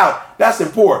of the talent, that's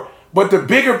important. But the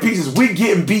bigger piece is we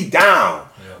getting beat down.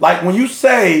 Like when you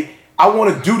say, I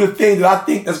want to do the thing that I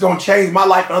think that's going to change my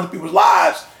life and other people's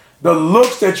lives, the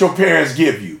looks that your parents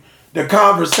give you, the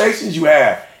conversations you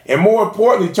have, and more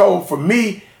importantly, Tobe, for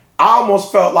me, I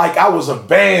almost felt like I was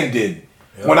abandoned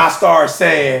when I started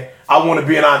saying I want to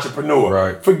be an entrepreneur.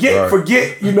 Right.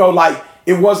 Forget, like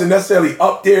it wasn't necessarily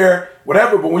up there,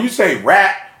 whatever, but when you say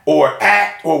rap or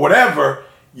act or whatever,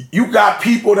 you got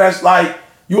people that's like,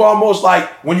 you almost like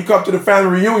when you come to the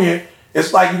family reunion,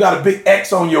 it's like you got a big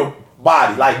X on your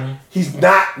body. Like he's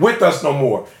not with us no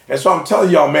more. And so I'm telling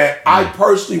y'all, man, I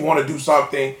personally want to do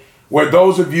something where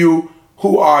those of you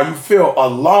who you feel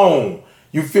alone,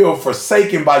 you feel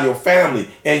forsaken by your family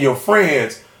and your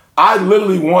friends, I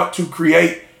literally want to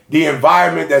create the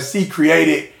environment that C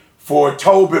created for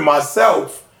Tobe and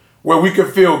myself, where we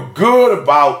could feel good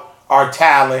about our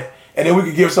talent, and then we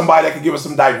could give somebody that could give us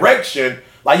some direction.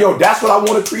 Like, yo, that's what I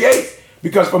want to create.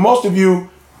 Because for most of you,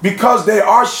 because they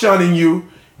are shunning you,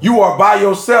 you are by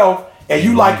yourself, and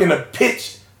you like in a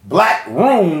pitch black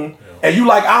room, and you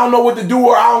like, I don't know what to do,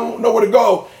 or I don't know where to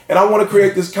go. And I want to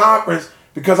create this conference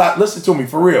because listen to me,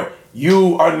 for real,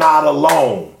 you are not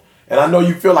alone. And I know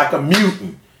you feel like a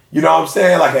mutant, you know what I'm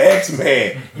saying? Like an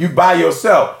X-Man, you by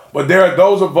yourself. But there are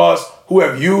those of us who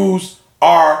have used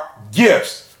our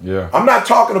gifts. I'm not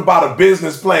talking about a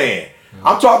business plan.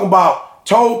 I'm talking about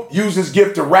Tobe used his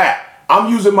gift to rap.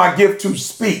 I'm using my gift to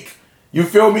speak. You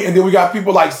feel me? And then we got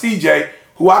people like CJ,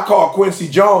 who I call Quincy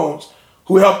Jones,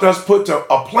 who helped us put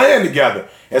a plan together.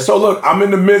 And so look, I'm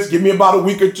in the midst, give me about a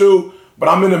week or two, but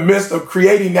I'm in the midst of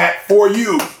creating that for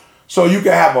you. So you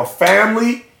can have a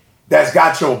family that's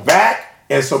got your back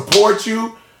and support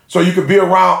you. So you can be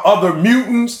around other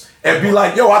mutants and be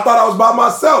like, yo, I thought I was by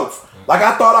myself. Like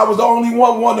I thought I was the only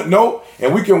one to know.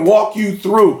 And we can walk you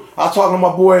through. I was talking to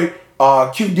my boy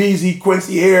QDZ,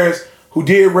 Quincy Harris, who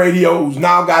did radio, who's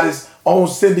now got his own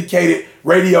syndicated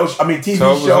TV Tobe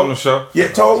show. was on the show. Yeah,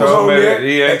 Tobe was on there.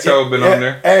 He ain't Tobe been on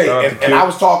there. Hey, and I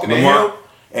was talking to him,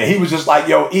 and he was just like,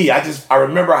 yo, E, I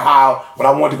remember how when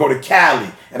I wanted to go to Cali,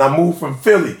 and I moved from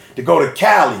Philly to go to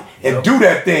Cali and do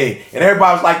that thing, and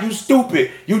everybody was like, you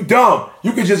stupid, you dumb,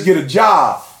 you could just get a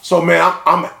job. So man,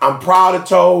 I'm proud of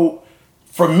Tobe.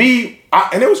 For me,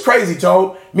 and it was crazy,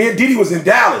 Tobe. Me and Didi was in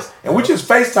Dallas, and we just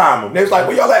FaceTime him. They was like,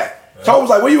 where y'all at? Tobe was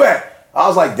like, where you at? I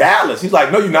was like, Dallas. He's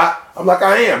like, no, you're not. I'm like,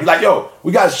 I am. He's like, yo,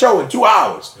 we got a show in 2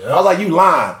 hours. I was like, you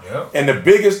lying. And the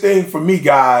biggest thing for me,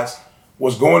 guys,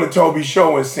 was going to Tobe's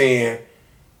show and saying,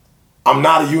 I'm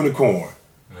not a unicorn.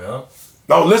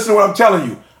 No, listen to what I'm telling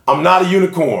you. I'm not a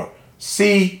unicorn.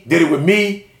 C did it with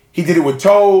me. He did it with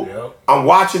Tobe. I'm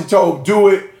watching Tobe do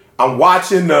it. I'm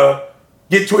watching the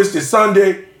Get Twisted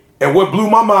Sunday. And what blew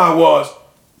my mind was,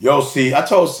 yo, C, I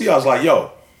told C, I was like,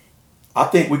 yo, I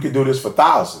think we could do this for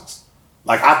thousands.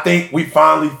 Like, I think we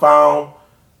finally found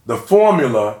the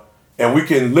formula and we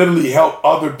can literally help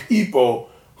other people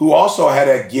who also had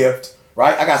that gift,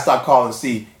 right? I got to stop calling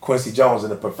C Quincy Jones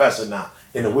and the professor now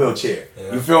in the wheelchair.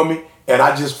 You feel me? And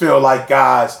I just feel like,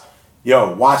 guys,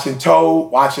 yo, watching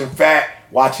Tobe, watching Fat,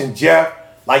 watching Jeff,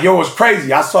 like, yo, it was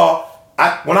crazy.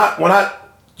 When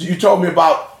you told me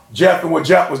about Jeff and what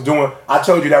Jeff was doing, I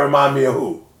told you that reminded me of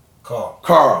who?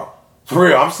 Carl. For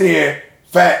real, I'm seeing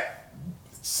Fat,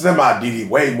 semi-Didi,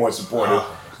 way more supportive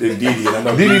than Didi. And I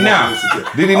know Didi now.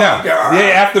 Didi now.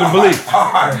 Yeah, after the belief.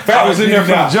 Fat was in there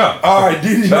from the jump. All right,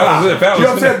 Didi now. You know what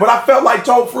I'm saying? But I felt like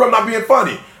Tobe, for real, not being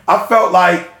funny. I felt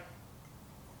like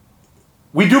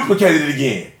we duplicated it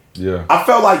again. Yeah. I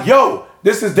felt like, yo,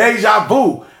 this is deja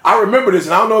vu. I remember this,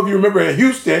 and I don't know if you remember in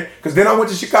Houston, because then I went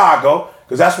to Chicago,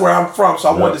 because that's where I'm from, so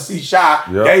I wanted to see Shy.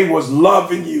 They was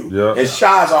loving you. And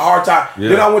Shy's a hard time.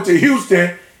 Then I went to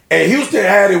Houston, and Houston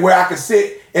had it where I could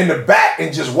sit in the back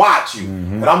and just watch you.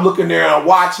 And I'm looking there and I'm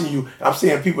watching you, and I'm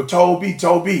seeing people, Tobe.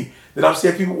 Then I'm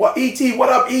seeing people, what, E.T., what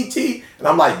up, E.T.? And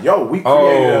I'm like, yo, we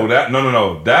created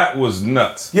no. That was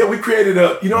nuts. Yeah, we created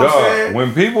you know what I'm saying?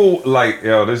 When people, like,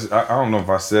 yo, this, I don't know if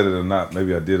I said it or not,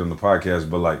 maybe I did on the podcast,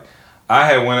 but, like, I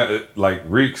had went, like,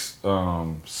 Reek's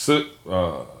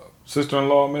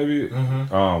sister-in-law, maybe,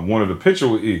 wanted a picture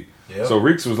with E. So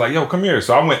Reeks was like, yo, come here.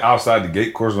 So I went outside the gate.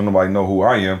 Of course, nobody know who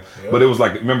I am. But it was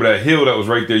like, remember that hill that was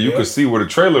right there? You could see where the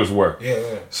trailers were.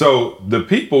 So the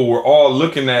people were all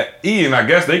looking at E, and I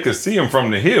guess they could see him from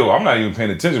the hill. I'm not even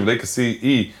paying attention, but they could see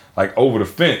E, like, over the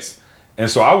fence. And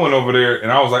so I went over there,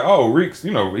 and I was like, oh, Reeks,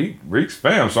 you know, Reeks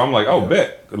fam. So I'm like, oh,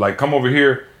 bet. Like, come over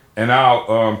here, and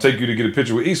I'll take you to get a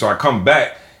picture with E. So I come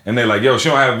back, and they're like, yo, she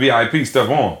don't have VIP stuff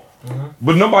on.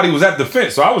 But nobody was at the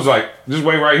fence. So I was like, just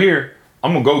wait right here.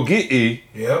 I'm gonna go get E,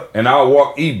 and I'll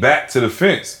walk E back to the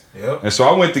fence. And so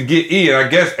I went to get E, and I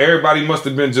guess everybody must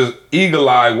have been just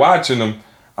eagle-eyed watching him.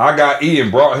 I got E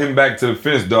and brought him back to the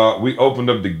fence, dog. We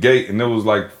opened up the gate, and there was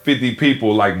like 50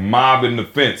 people like mobbing the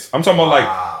fence. I'm talking about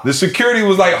like the security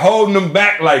was like holding them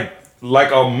back like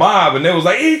a mob, and they was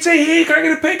like, E.T., can I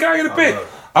get a pic?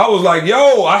 I was like,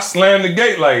 yo, I slammed the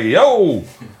gate like, yo.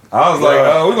 I was like,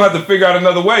 we're gonna have to figure out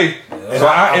another way. So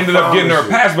I ended up getting her a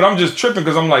pass, but I'm just tripping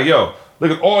because I'm like, yo,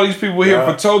 look at all these people here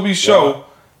for Tobe's show.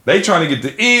 They trying to get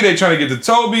to E, they trying to get to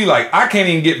Tobe. Like, I can't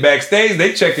even get backstage.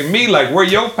 They checking me like, where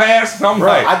your pass? And I'm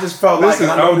like, I just felt this like, is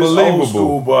I know unbelievable. this old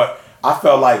school, but I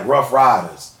felt like Rough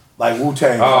Riders, like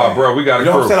Wu-Tang. Oh, bro, we got a You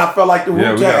know what I'm crew. saying? I felt like the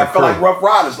Wu-Tang. I felt like Rough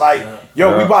Riders. Like,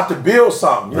 yo, we about to build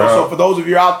something. You know, so for those of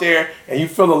you out there and you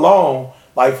feel alone,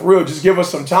 like, for real, just give us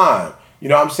some time. You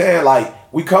know what I'm saying? Like,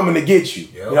 we coming to get you.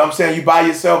 You know what I'm saying? You by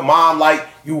yourself, mom, like,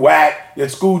 you whack. Your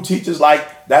school teachers,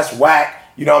 like, that's whack.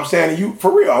 You know what I'm saying? And you,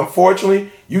 for real,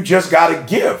 unfortunately, you just got a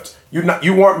gift.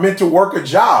 You weren't meant to work a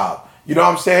job. You know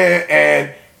what I'm saying?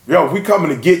 And, yo, we coming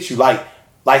to get you. Like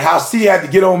how C had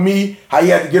to get on me, how he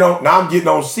had to get on, now I'm getting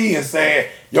on C and saying,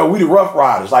 yo, we the Rough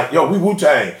Riders. Like, yo, we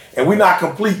Wu-Tang. And we not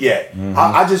complete yet.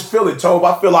 I just feel it, Tobe.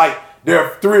 I feel like there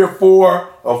are 3 or 4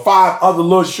 or 5 other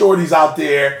little shorties out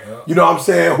there, you know what I'm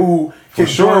saying, who For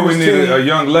sure, we need a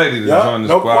young lady to join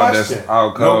the squad that's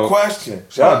out cold. No question.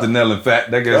 Shout out to Nell and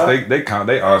Fat. They guess they count.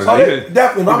 They artists. So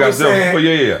definitely. I'm just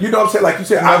saying. You know what I'm saying? Like you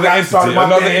said,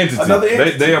 another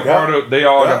entity. They are part of. They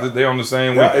all got. They on the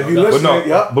same week. If you listen,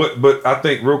 but I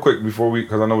think real quick before we,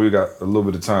 because I know we got a little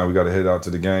bit of time, we got to head out to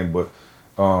the game. But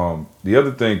The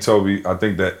other thing, Tobe, I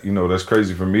think that, that's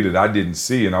crazy for me that I didn't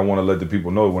see, and I want to let the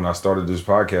people know when I started this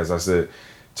podcast, I said,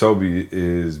 Tobe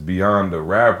is beyond a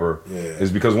rapper,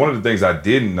 is because one of the things I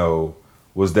didn't know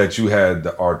was that you had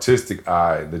the artistic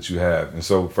eye that you have. And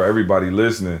so for everybody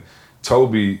listening,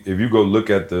 Tobe, if you go look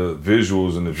at the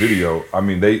visuals in the video, I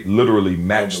mean, they literally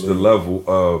match the level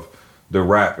of the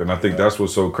rap. And I think that's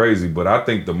what's so crazy. But I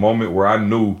think the moment where I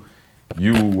knew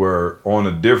you were on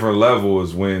a different level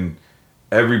is when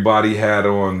everybody had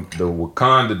on the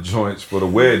Wakanda joints for the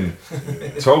wedding.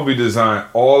 Tobe designed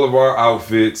all of our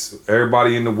outfits,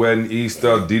 everybody in the wedding, E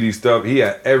stuff, DD stuff. He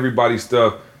had everybody's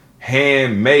stuff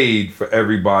handmade for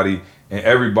everybody, and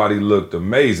everybody looked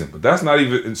amazing. But that's not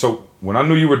even, so when I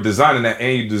knew you were designing that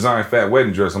and you designed Fat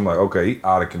Wedding Dress, I'm like, okay, he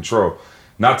out of control.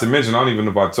 Not to mention, I don't even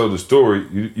know if I told the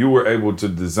story, you were able to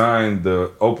design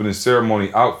the opening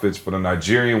ceremony outfits for the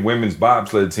Nigerian women's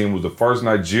bobsled team. It was the first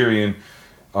Nigerian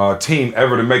team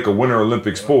ever to make a Winter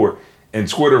Olympic sport, and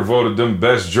Twitter voted them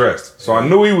best dressed. So I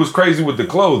knew he was crazy with the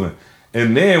clothing.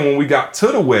 And then when we got to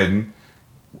the wedding,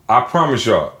 I promise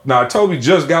y'all, now Tobe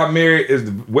just got married, is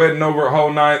the wedding over,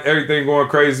 whole night, everything going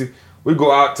crazy. We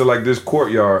go out to like this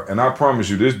courtyard, and I promise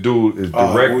you, this dude is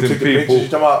directing people.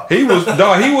 He was in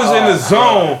the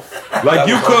zone, like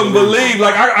you couldn't believe.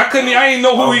 Like I didn't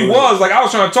know who he was. Like I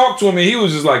was trying to talk to him, and he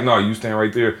was just like, "No, you stand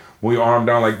right there. Move your arm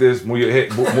down like this. Move your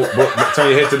head, turn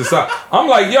your head to the side." I'm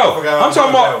like, "Yo, I'm talking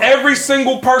about every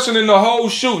single person in the whole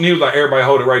shoot," and he was like, "Everybody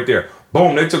hold it right there."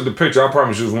 Boom, they took the picture. I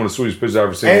promise you, it was one of the sweetest pictures I've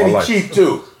ever seen in my life. And cheap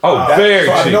too. Oh, very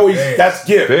cheap. I know that's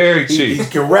gift. Very cheap. He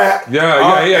can rap.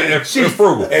 Yeah. And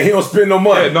frugal. And he don't spend no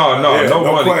money. Yeah, no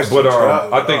money. But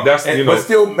I think that's, but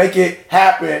still make it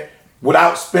happen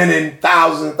without spending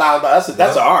thousands.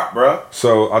 That's an art, bro.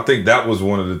 So I think that was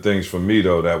one of the things for me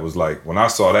though. That was like when I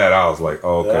saw that, I was like,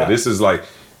 oh, okay, this is like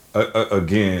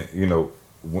again,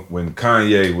 when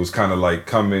Kanye was kind of like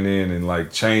coming in and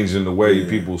like changing the way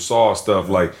people saw stuff,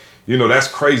 like. That's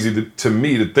crazy to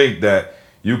me to think that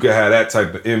you could have that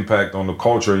type of impact on the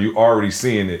culture and you already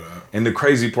seeing it. And the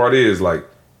crazy part is like,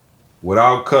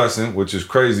 without cussing, which is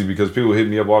crazy because people hit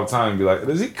me up all the time and be like,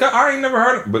 "Does he cut? I ain't never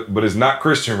heard it." But it's not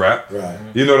Christian rap. Right.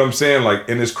 You know what I'm saying? Like,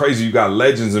 and it's crazy. You got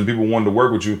legends and people wanting to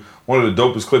work with you. One of the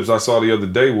dopest clips I saw the other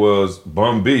day was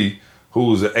Bun B, who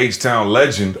was an H-Town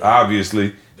legend, obviously.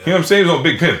 You know what I'm saying? He was on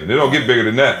Big Pimpin'. They don't get bigger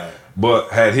than that. But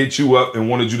had hit you up and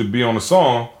wanted you to be on the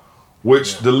song,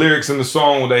 which the lyrics in the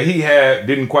song that he had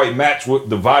didn't quite match with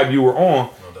the vibe you were on.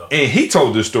 And he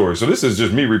told this story. So this is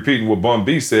just me repeating what Bun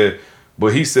B said.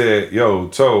 But he said, yo,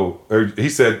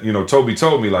 Tobe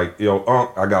told me like, yo,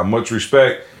 Unc, I got much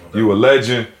respect. You a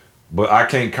legend, but I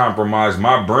can't compromise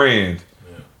my brand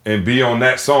and be on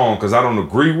that song because I don't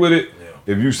agree with it.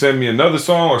 If you send me another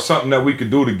song or something that we could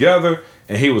do together.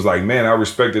 And he was like, man, I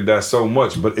respected that so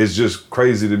much. But it's just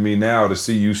crazy to me now to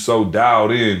see you so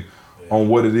dialed in on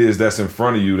what it is that's in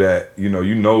front of you that, you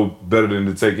know better than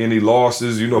to take any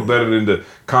losses, better than to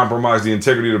compromise the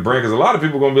integrity of the brand. Because a lot of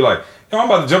people going to be like, yo, I'm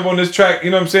about to jump on this track,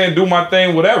 you know what I'm saying, do my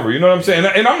thing, whatever, you know what I'm saying?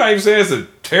 And I'm not even saying it's a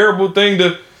terrible thing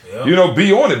to,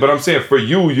 be on it. But I'm saying for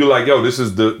you, you're like, yo, this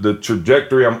is the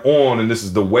trajectory I'm on and this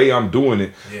is the way I'm doing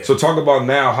it. Yeah. So talk about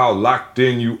now how locked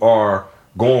in you are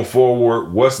going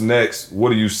forward. What's next? What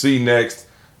do you see next?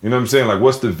 You know what I'm saying? Like,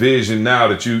 what's the vision now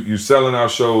that you selling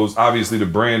out shows? Obviously, the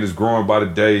brand is growing by the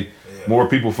day. Yeah. More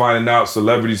people finding out,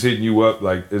 celebrities hitting you up.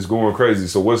 Like, it's going crazy.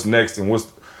 So what's next, and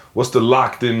what's the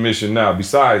locked-in mission now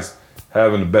besides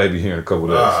having a baby here in a couple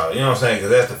of days? You know what I'm saying?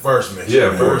 Because that's the first mission.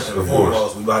 Yeah, first and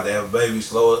foremost, we about to have a baby.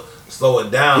 Slow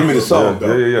it down. Give me the song,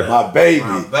 though. Yeah. My baby.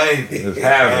 It's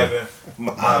having.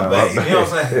 My baby. You know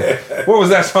what I'm saying? What was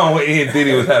that song when Ian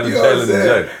Diddy was having Jalen and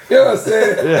Jay? You know what I'm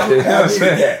saying? Yeah, you know what I'm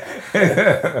saying?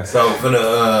 So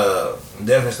finna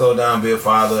definitely slow down, be a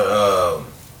father.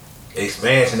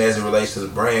 Expansion as it relates to the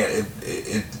brand.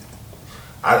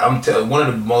 I'm telling one of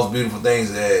the most beautiful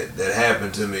things that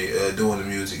happened to me doing the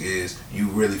music is you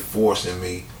really forcing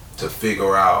me to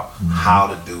figure out how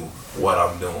to do what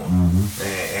I'm doing.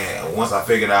 And once I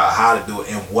figured out how to do it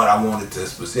and what I wanted to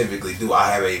specifically do, I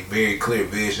have a very clear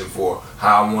vision for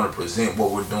how I want to present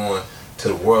what we're doing to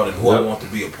the world and who I want to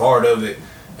be a part of it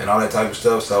and all that type of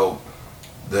stuff. So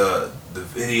the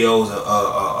videos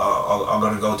are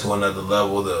going to go to another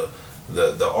level.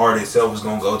 The art itself is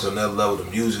going to go to another level.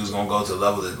 The music is going to go to a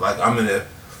level that, like, I'm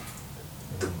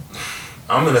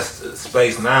in a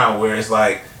space now where it's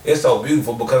like it's so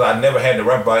beautiful because I never had to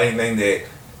rap about anything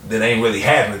that ain't really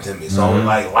happening to me. So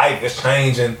like life is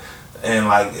changing and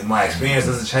like my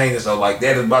experiences are changing. So like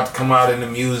that is about to come out in the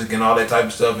music and all that type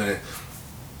of stuff and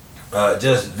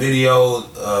just videos,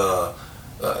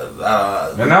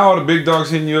 And now all the big dogs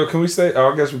hitting you up. Can we say?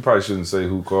 Oh, I guess we probably shouldn't say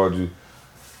who called you.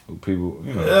 Who people,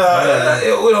 we don't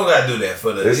gotta do that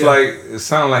for the. It's like it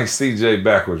sounds like CJ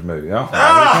backwards, maybe. Can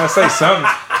I say something?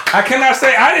 I cannot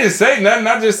say. I didn't say nothing.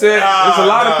 I just said it's a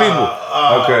lot of people.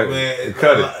 Okay, man,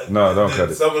 cut it. No, don't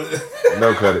cut it.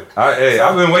 Don't cut it.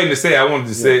 I've been waiting to say it. I wanted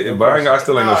to say it, but I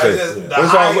still ain't gonna say it.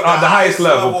 It's all the highest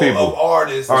level people of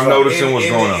artists are noticing what's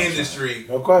going on. In the industry,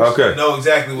 okay, know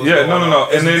exactly what's going on. No.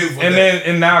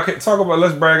 And now talk about.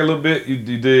 Let's brag a little bit.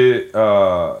 You did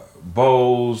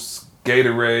Bowls,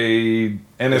 Gatorade,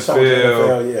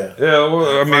 NFL.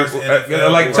 Well, I mean,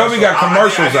 like Tobe got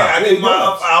commercials out. I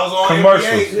was on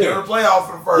commercials during the playoff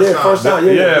for the first time. First time.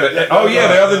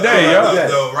 The other day,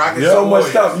 so much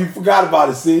stuff you forgot about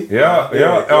it. See?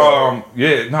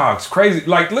 It's crazy.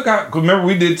 Like, look how. Remember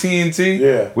we did TNT?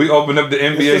 Yeah. We opened up the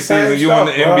NBA season. You on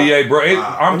the NBA, bro?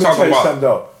 I'm talking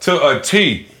about to a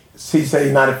T. He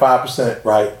said 95%,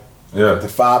 right? Yeah. The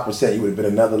 5%, you would have been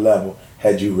another level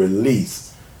had you released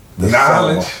the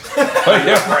knowledge.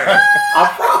 I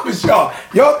promise y'all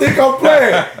think I'm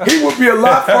playing. He would be a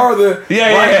lot further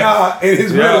now in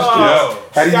his ministry.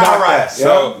 Had he not right.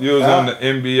 So you was on the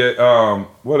NBA.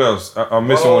 What else? I'm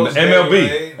missing on the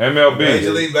MLB.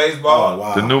 Major League Baseball. Oh,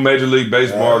 wow. The new Major League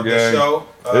Baseball game. Show.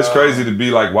 It's crazy to be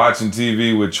like watching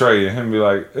TV with Trey and him be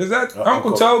like, "Is that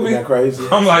Uncle Tobe?" Isn't that crazy?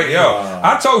 I'm like, "Yo,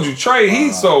 I told you, Trey.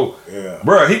 He's so,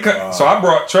 bro. So I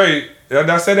brought Trey. Did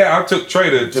I say that? I took Trey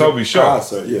to Tobe's show.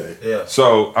 Concert, yeah.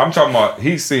 So I'm talking about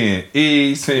he's seeing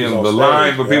the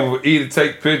line for people for E to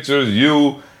take pictures.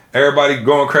 Everybody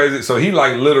going crazy. So he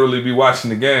like literally be watching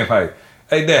the game like,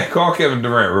 "Hey, Dad, call Kevin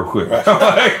Durant real quick." I'm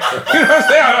like, you know what I'm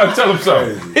saying? I tell him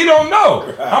something. He don't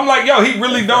know. I'm like, yo, he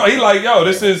really don't. He like, yo,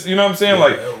 this is, you know what I'm saying?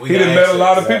 Like, he done met a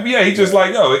lot of people. Yeah, he just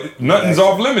like, yo, nothing's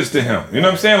off limits to him. You know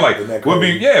what I'm saying? Like, we'll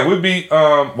be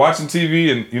watching TV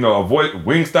and, a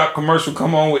Wingstop commercial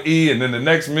come on with E, and then the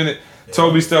next minute,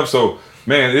 Tobe stuff. So,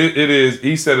 man, it is,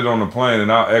 he said it on the plane,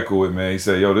 and I'll echo it, man. He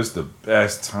said, yo, this is the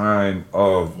best time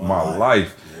of my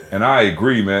life. And I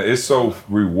agree, man. It's so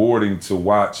rewarding to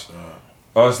watch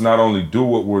us not only do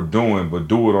what we're doing, but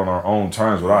do it on our own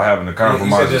terms without having to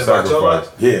compromise and sacrifice.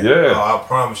 Yeah. Oh, I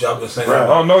promise you, I've been saying that.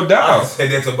 Oh, no doubt. I've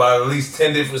said that to about at least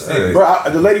 10 different cities. Bro,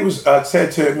 the lady was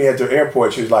said to me at the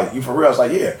airport, she was like, "You for real?" I was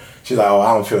like, "Yeah." She's like, "Oh,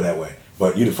 I don't feel that way.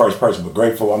 But you the first person, but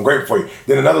grateful. I'm grateful for you."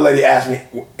 Then another lady asked me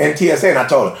in TSA, and I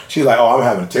told her, she's like, "Oh, I'm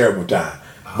having a terrible time.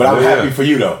 But I'm happy for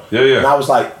you, though." Yeah. And I was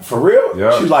like, "For real?"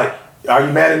 Yeah. She was like, "Are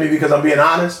you mad at me because I'm being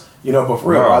honest?" But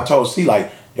for real, I told C,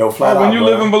 like, yo, flat out, when you're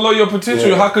living below your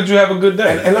potential, how could you have a good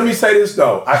day? And let me say this,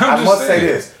 though. I must say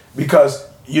this, because,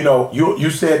 you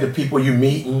said the people you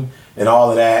meeting and all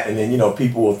of that, and then,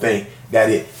 people will think that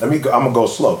I'm going to go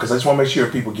slow, because I just want to make sure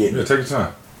people get it. Yeah, take your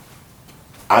time.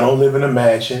 I don't live in a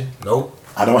mansion. Nope.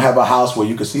 I don't have a house where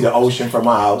you can see the ocean from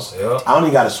my house. Yep. I don't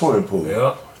even got a swimming pool.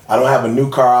 Yep. I don't have a new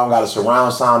car. I don't got a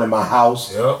surround sound in my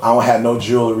house. Yep. I don't have no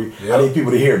jewelry. Yep. I need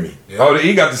people to hear me. Yep. Oh,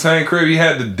 he got the same crib he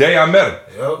had the day I met him.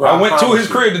 Yep. I went to his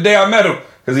crib the day I met him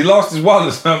because he lost his wallet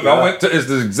or something. Yeah. I went to, it's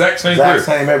the exact same crib.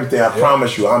 Same everything. I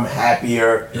promise you, I'm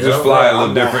happier. You just fly a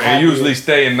little different and usually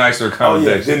stay in nicer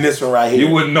accommodations. Then this one right here.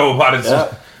 You wouldn't know about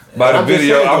it. By the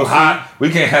video, I'm hot. We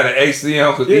can't have the AC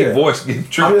on because his voice get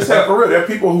tripped. I'm just saying for real. There are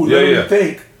people who literally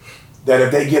think that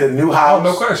if they get a new house,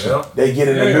 no question, they get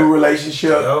in a new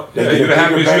relationship. They get you're the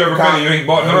happiest you ever been. You ain't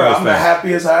bought none of those I'm the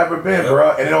happiest I ever been,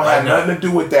 bro, and it don't have nothing to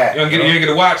do with that. You ain't get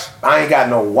a watch. I ain't got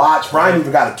no watch, bro. I ain't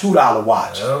even got a $2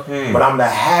 watch. But I'm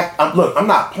the look, I'm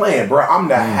not playing, bro. I'm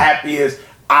the happiest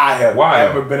I have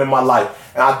ever been in my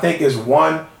life, and I think it's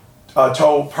one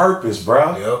told purpose,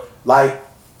 bro. Like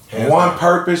one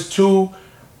purpose. Two,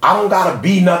 I don't gotta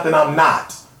be nothing I'm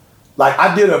not. Like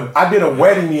I did a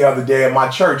wedding the other day at my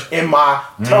church in my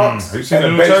tux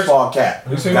and a baseball cap.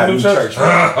 You seen the new church?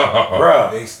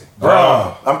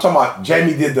 Bro. I'm talking about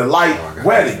Jamie did the light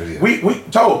wedding.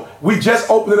 We just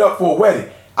opened it up for a wedding.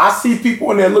 I see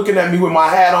people in there looking at me with my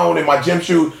hat on and my gym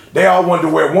shoes. They all wanted to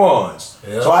wear ones.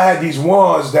 So I had these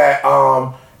ones that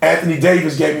Anthony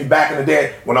Davis gave me back in the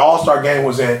day when the All-Star game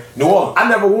was in New Orleans. I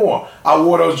never wore them. I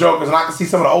wore those jokers, and I could see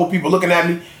some of the old people looking at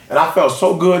me, and I felt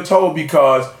so good, Tobe,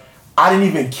 because I didn't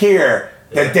even care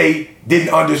that they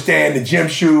didn't understand the gym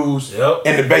shoes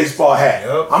and the baseball hat.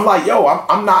 I'm like, yo,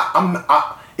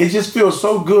 it just feels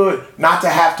so good not to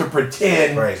have to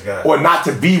pretend or not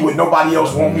to be what nobody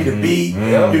else want me to be,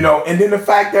 and then the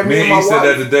fact that me and my wife... said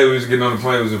that the day we was getting on the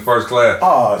plane, we was in first class,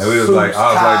 and we was like,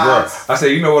 I was like, bro, I said,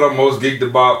 you know what I'm most geeked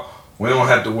about? We don't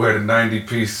have to wear the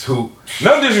 90-piece suit.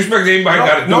 No disrespect to anybody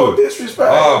got to do it. No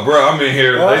disrespect. Oh, bro, I'm in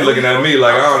here, they looking at me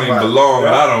like I don't even belong,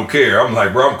 and I don't care. I'm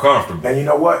like, bro, I'm comfortable. And you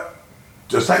know what?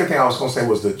 The second thing I was going to say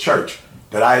was the church.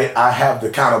 that I have the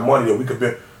kind of money that we could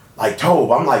build. Like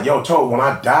Tobe, I'm like, yo, Tobe, when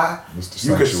I die,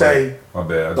 you could say, my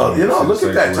bad. You know, look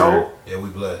at that, Tobe. Yeah, we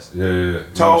blessed. Yeah, yeah.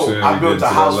 Tobe, I built a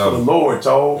house for the Lord,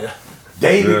 Tobe. Yeah.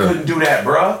 David couldn't do that,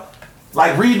 bruh.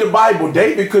 Like, read the Bible.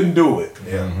 David couldn't do it.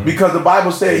 Yeah. Because the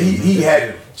Bible said he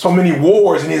had so many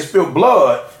wars and he had spilled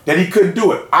blood that he couldn't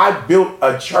do it. I built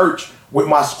a church with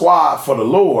my squad for the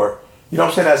Lord. You know what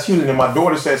I'm saying? That's huge. And my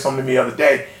daughter said something to me the other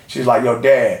day. She's like, yo,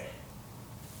 Dad,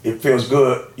 it feels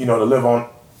good, you know, to live on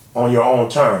your own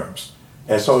terms.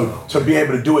 And so to be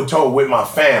able to do it, Tobe, with my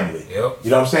family. Yep.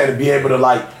 You know what I'm saying? To be able to,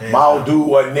 like, my old dude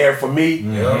wasn't there for me.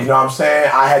 Yep. You know what I'm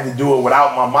saying? I had to do it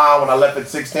without my mom when I left at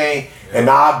 16. Yep. And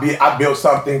now I built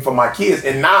something for my kids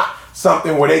and not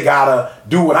something where they gotta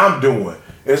do what I'm doing.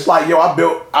 It's like, yo, I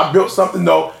built something,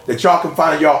 though, that y'all can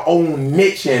find your own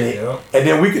niche in it. Yep. And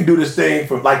then we can do this thing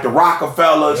from, like, the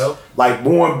Rockefellers, like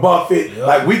Warren Buffett.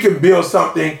 Like, we can build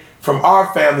something from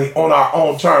our family on our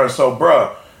own terms. So,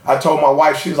 bruh, I told my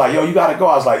wife, she was like, yo, you gotta go.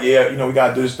 I was like, yeah, you know, we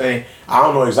gotta do this thing. I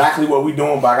don't know exactly what we're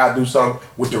doing, but I gotta do something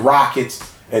with the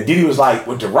Rockets. And Didi was like,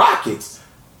 with the Rockets?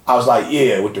 I was like,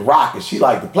 yeah, with the Rockets. She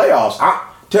like, the playoffs?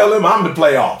 Tell him I'm the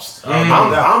playoffs.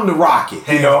 I'm the Rocket,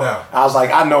 you know? I was like,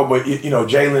 I know, but, you know,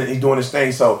 Jalen, he's doing his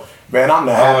thing, so, man, I'm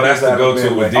the happiest. Oh, that's the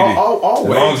go-to with Didi.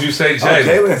 Always. As long as you say Jalen.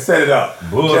 Jalen set it up.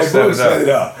 Bull set it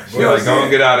up. You know, like, go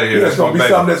and get out of here. That's going to be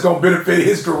something that's going to benefit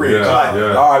his career. Yeah, like,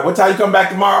 all right, what time you come back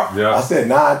tomorrow? Yeah. I said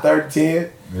 9:30,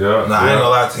 10. Yeah. Nah, I ain't gonna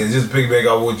lie to you. Just to piggyback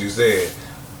off what you said,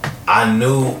 I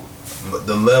knew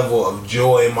the level of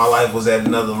joy in my life was at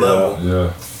another level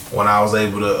when I was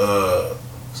able to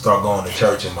start going to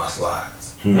church in my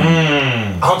slides. I'm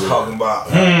talking about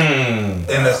in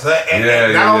the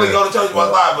not only go to church in my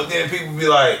slide, but then people be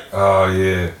like, oh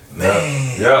yeah,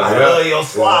 man, I love your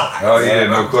slide. Oh yeah,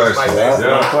 no question. Like,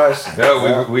 no question.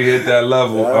 Yeah, we hit that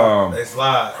level. They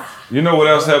slide. You know what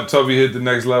else helped Tobe hit the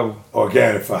next level?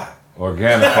 Organifi.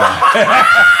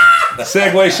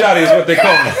 Segway Shotty is what they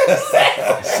call me.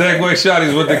 Segway Shotty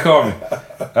is what they call me.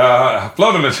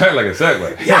 Floating the track like a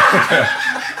Segway.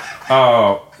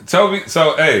 Tobe,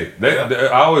 so hey,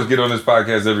 I always get on this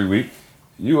podcast every week.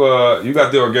 You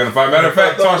got the Organifi. Matter of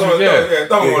fact,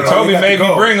 Tobe made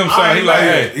me bring him some. He like,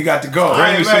 hey, you got to go.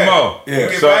 Bring me some more. Yeah,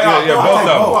 so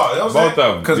both of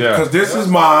them. Because this is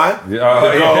mine.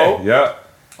 Yeah.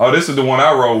 Oh, this is the one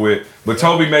I roll with. But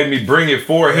Tobe made me bring it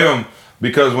for him.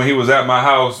 Because when he was at my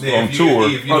house on tour,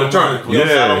 he's keeping this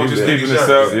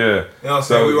up. Yeah. You know what I'm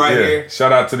saying? We right here.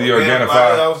 Shout out to the Organifi. You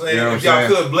know what I'm saying? If y'all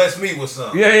could bless me with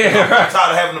something. Yeah. I'm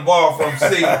tired of having the ball from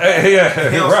C. You know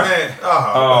what I'm saying?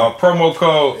 Promo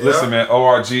code, listen, man,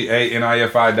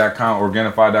 ORGANIFI.com,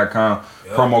 Organifi.com.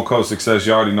 Promo code success.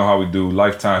 You already know how we do.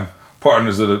 Lifetime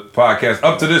partners of the podcast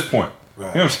up to this point. Right.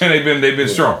 You know what I'm saying? They've been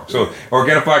strong. So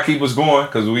Organifi keep us going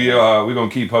because we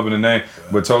gonna keep hubbing the name.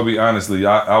 But Tobe, honestly,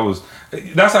 I was.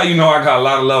 That's how you know I got a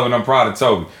lot of love and I'm proud of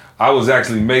Tobe. I was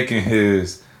actually making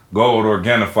his gold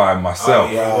Organifi myself.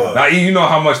 Now you know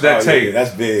how much that takes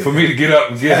that's big. For me to get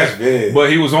up and get it. But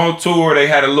he was on tour. They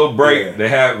had a little break. They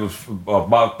had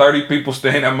about 30 people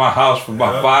staying at my house for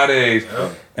about 5 days.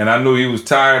 And I knew he was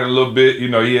tired a little bit. You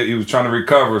know, he was trying to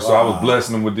recover. So I was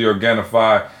blessing him with the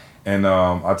Organifi. And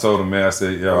I told him, man, I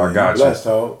said, yo, I got you.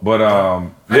 But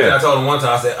I told him one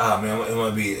time, I said, man,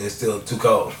 it's still too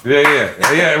cold. Yeah,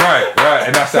 right.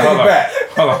 And I said, hold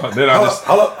on. Then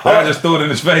I just threw it in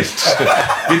his face.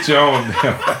 Get your own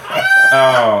damn.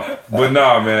 But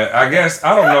nah, man. I guess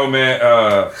I don't know, man.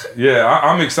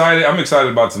 I'm excited. I'm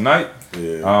excited about tonight.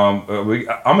 Yeah.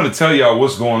 I'm gonna tell y'all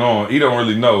what's going on. He don't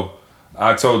really know.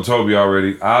 I told Tobe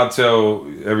already. I'll tell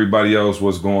everybody else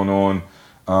what's going on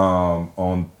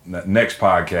next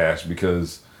podcast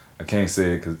because I can't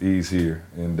say it because E's here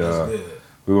and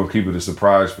we're gonna keep it a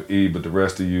surprise for E, but the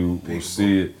rest of you will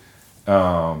see it. You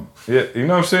know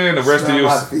what I'm saying? The rest of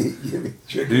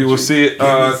you will see it.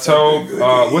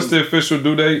 Tobe, what's the official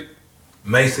due date?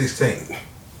 May 16th.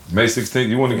 May 16th.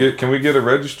 You want to get? Can we get a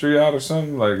registry out or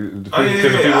something? Like, can the people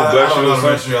bless you? I don't know the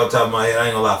registry off the top of my head. I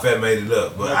ain't gonna lie, Fat made it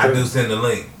up, but I do send the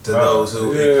link to those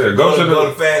who go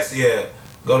to Fats. Yeah.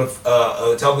 Go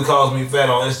to Tobe Calls Me Fat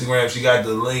on Instagram. She got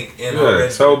the link in her.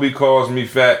 Tobe Calls Me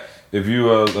Fat. If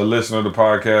you a listener to the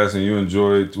podcast and you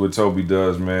enjoy what Tobe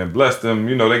does, man, bless them.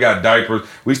 You know, they got diapers.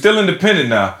 We still independent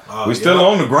now. We still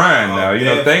on the grind now. You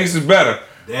know, things is better.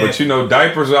 But you know,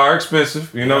 diapers are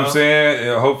expensive. You know what I'm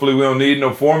saying? Hopefully we don't need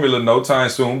no formula no time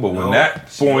soon. But when that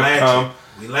point comes,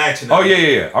 we latching. Oh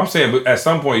yeah. I'm saying, but at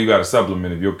some point you got to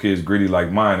supplement. If your kid's greedy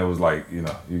like mine, it was like, you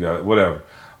know, you got whatever.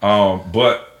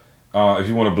 But If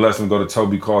you want to bless him, go to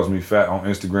Tobe Calls Me Fat on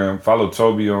Instagram. Follow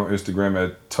Tobe on Instagram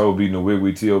at Tobe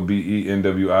Nwigwe,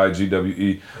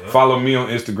 TOBENWIGWE. Yeah. Follow me on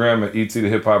Instagram at ET the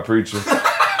Hip Hop Preacher. You know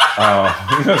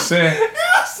what I'm saying?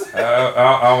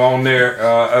 I'm on there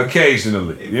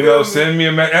occasionally. You know, send me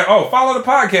a message. Oh, follow the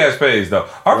podcast page though.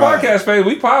 Our podcast page,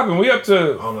 we popping. We up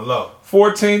to on the low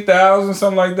 14,000,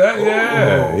 something like that. Ooh.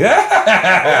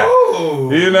 Yeah.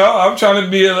 Ooh. You know, I'm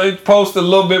trying to post a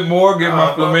little bit more, get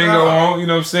my flamingo on. You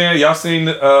know what I'm saying? Y'all seen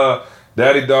the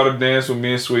Daddy Daughter Dance with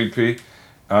me and Sweet Pea.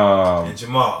 And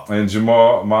Jamal,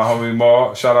 my homie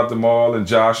Maul. Shout out to Maul and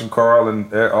Josh and Carl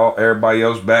and everybody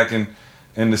else back in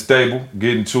the stable,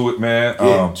 getting to it, man.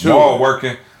 Maul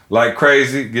working like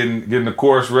crazy, getting the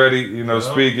course ready. You know,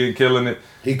 speaking, killing it.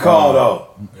 He called though.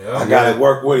 I got to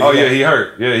work with him. Oh yeah, he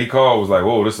hurt. Yeah, he called. Was like,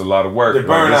 whoa, this is a lot of work. The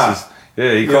burnout.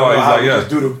 He called. He's like, just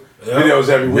do the videos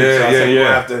every week. So I said, you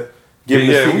have to give him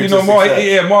the secret to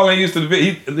success. Marlon used to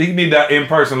he need that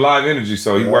in-person live energy,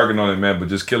 so he's working on it, man. But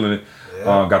just killing it.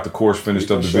 Got the course finished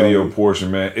up, the video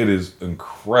portion, man. It is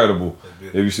incredible.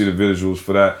 If you see the visuals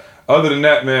for that. Other than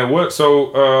that, man,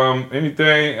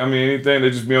 anything they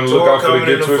just be on the lookout for the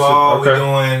Get Twisted. Okay. We're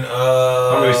doing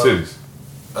how many cities?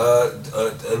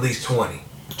 At least 20.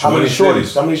 How many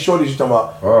shorties you talking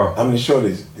about? Oh. How many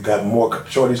shorties? You got more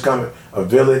shorties coming? A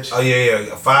village? Oh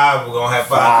yeah. 5. We're gonna have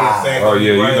 5 kids. Oh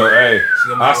yeah, you know, hey.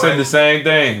 I said the same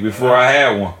thing before I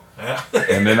had one.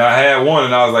 And then I had one,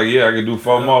 and I was like, "Yeah, I could do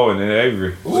 4 more." And then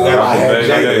Avery. I had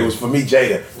Jada. It was for me,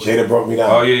 Jada. Jada broke me down.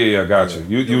 Oh yeah, I got you.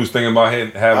 You was thinking about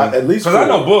having at least because I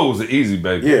know Bull was an easy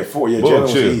baby. Yeah, 4. Yeah, Jada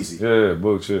was easy. Yeah,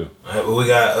 Bull chill. We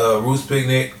got Roots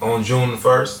Picnic on June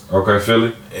 1st. Okay,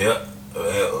 Philly. Yeah.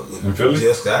 In Philly.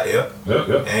 Just got Yeah.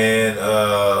 And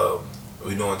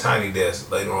we're doing Tiny Desk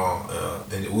later on.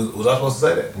 And was I supposed to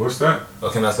say that? What's that?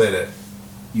 Or can I say that?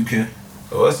 You can.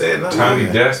 Oh, I said nothing. Tiny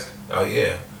Desk. Oh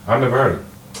yeah. I never heard it.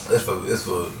 It's for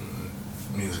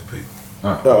music people.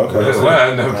 Oh, okay. That's why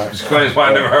I never explains why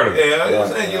I never heard of it. Yeah, I'm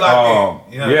saying you like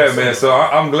it. Yeah, man. So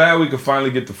I'm glad we could finally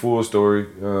get the full story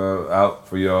out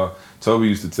for y'all. Tobe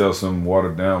used to tell some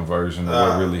watered down version of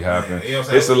what really happened. You know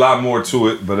what it's a lot more to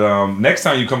it, but next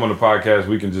time you come on the podcast,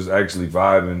 we can just actually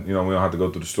vibe, and we don't have to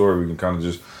go through the story. We can kind of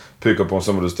just pick up on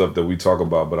some of the stuff that we talk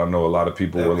about. But I know a lot of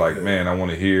people were like, "Man, I want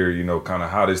to hear kind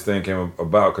of how this thing came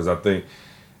about," because I think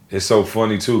it's so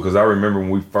funny too. Because I remember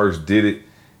when we first did it.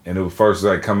 And it was first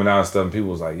like coming out and stuff, and people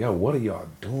was like, "Yo, what are y'all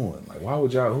doing? Like, why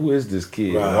would y'all? Who is this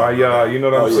kid? Right, why y'all? You know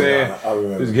what I'm saying?" I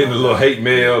remember. Just getting a little hate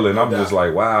mail, and I'm just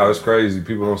like, "Wow, it's crazy.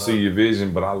 People don't see your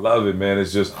vision, but I love it, man.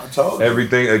 It's just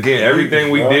everything. Again, everything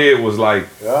we did was like,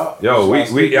 yo,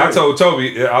 I told Tobe,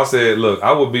 I said, look,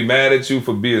 I would be mad at you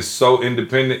for being so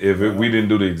independent if we didn't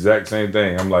do the exact same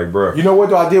thing. I'm like, bro. You know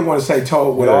what though? I did want to say,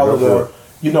 Tobe, with all of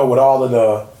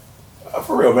the,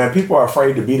 for real, man, people are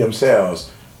afraid to be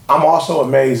themselves. I'm also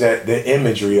amazed at the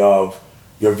imagery of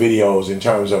your videos in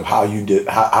terms of how you did,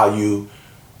 how you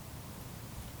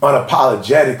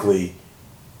unapologetically,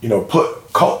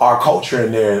 put our culture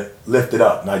in there, lift it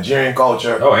up. Nigerian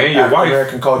culture, and your wife.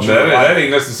 American culture. That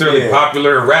ain't necessarily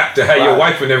popular in rap to have your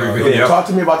wife in every video. Talk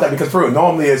to me about that, because for real,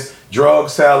 normally it's drug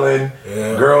selling,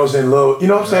 girls in little,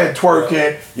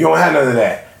 twerking. You don't have none of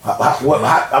that. How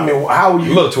were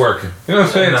you? Little twerking. You know what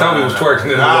I'm saying? Tobe was twerking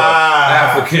in a little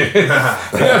African. You know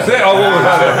what I'm saying? Oh, what was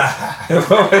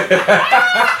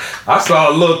that? I saw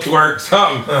a little twerk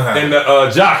something in the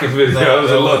Jockin video. It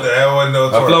was a little. That wasn't no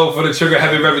twerk. A flow for the trigger,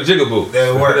 happy rapper jigaboo.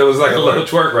 There was like a little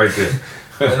twerk right there.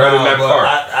 Right in that part.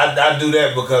 I do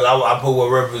that because I put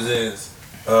what represents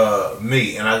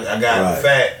me, and I got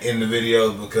fat in the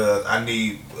videos because I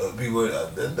need people.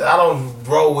 I don't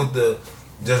roll with the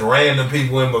just random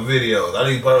people in my videos. I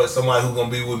need somebody who's gonna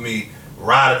be with me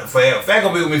riding forever. Fat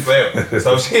gonna be with me forever.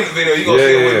 So she in the video, you gonna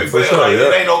sit with me forever. Sure,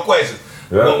 it ain't no question.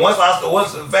 But once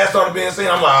Fat started being seen,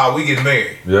 I'm like, we getting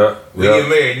married. We get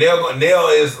married. Nell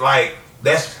is like,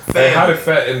 that's family. Hey, how did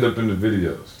Fat end up in the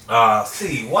videos?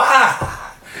 See, why?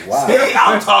 See,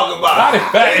 I'm talking about how did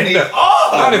Fat end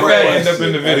up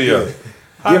in the video?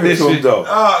 Give it to him though.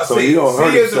 So you don't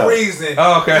hurt yourself. The reason.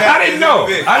 Okay. I didn't know.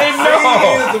 He is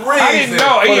the reason.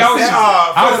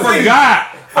 I forgot.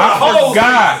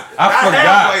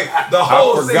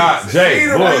 Jay,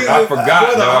 look, I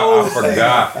forgot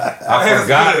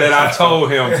that I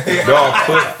told him, dog,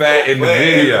 put Fat in the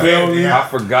video. I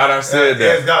forgot I said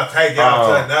that. It's gonna take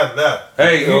y'all to nothing.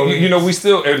 Hey, we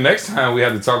still, and next time we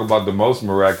have to talk about the most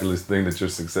miraculous thing that your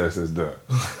success has done.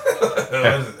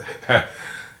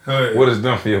 What it's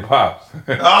done for your pops.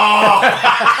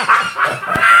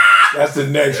 That's the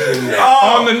next video.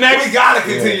 On the next, we gotta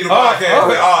continue the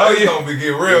podcast. It's gonna get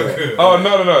real good. Oh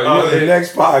no. The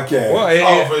next podcast.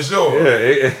 Well, for sure.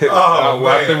 Yeah.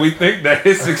 I think we think that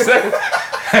his success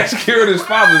has cured his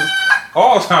father's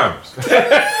Alzheimer's.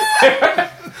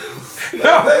 No,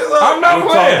 I'm not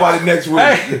we'll playing. talk about it next week.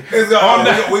 Hey, we're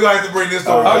gonna have to bring this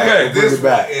story back. Okay, this bring it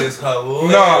back. is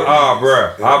hilarious. No,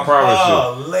 bro, I promise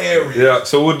you. Hilarious. Yeah,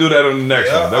 so we'll do that on the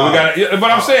next one. Then we got.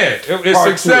 But I'm saying, if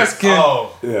success can.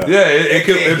 It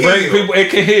can bring people. It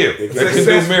can heal. It can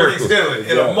do miracles.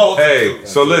 In a multitude. Hey,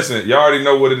 so listen, you already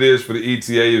know what it is for the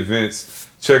ETA events.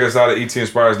 Check us out at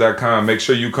etinspires.com. Make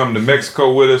sure you come to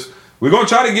Mexico with us. We're gonna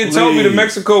try to get Tobe to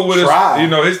Mexico with us. You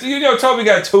know, Tobe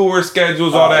got tour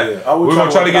schedules, all that. Yeah. We're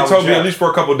gonna try to get Tobe at least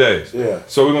for a couple days. Yeah.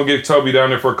 So we're gonna get Tobe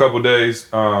down there for a couple days,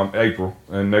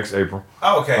 next April.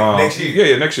 Okay, next year.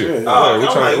 Yeah, next year. Yeah.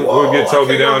 We'll get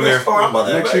Tobe down there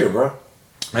next year, bro.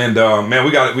 And man,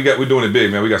 we're doing it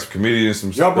big, man. We got some comedians,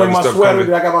 some y'all bring my stuff sweater.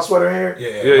 coming. I got my sweater here.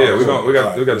 Yeah. We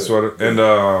got the sweater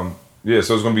and. Yeah,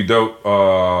 so it's gonna be dope.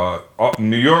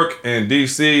 New York and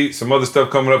DC, some other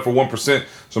stuff coming up for 1%.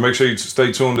 So make sure you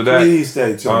stay tuned to that. Please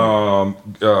stay tuned.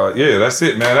 Yeah, that's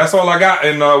it, man. That's all I got.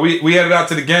 And we headed out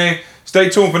to the game. Stay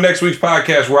tuned for next week's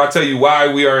podcast where I tell you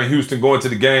why we are in Houston going to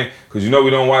the game. Because you know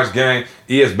we don't watch game.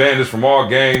 ES banned us from all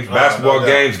games, basketball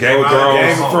games, Game of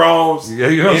Thrones. Yeah,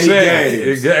 you know what I'm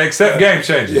saying? Except Game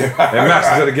Changers and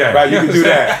Masters of the Game. Right, you can do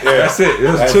that. Yeah. That's it.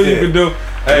 That's two you can do.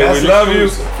 Hey, we love you.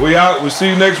 We out. We'll see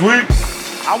you next week.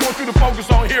 I want you to focus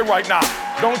on here right now.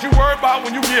 Don't you worry about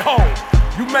when you get home.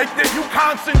 You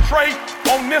concentrate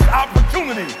on this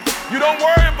opportunity. You don't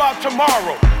worry about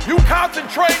tomorrow. You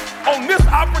concentrate on this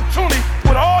opportunity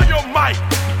with all your might,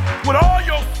 with all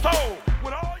your soul.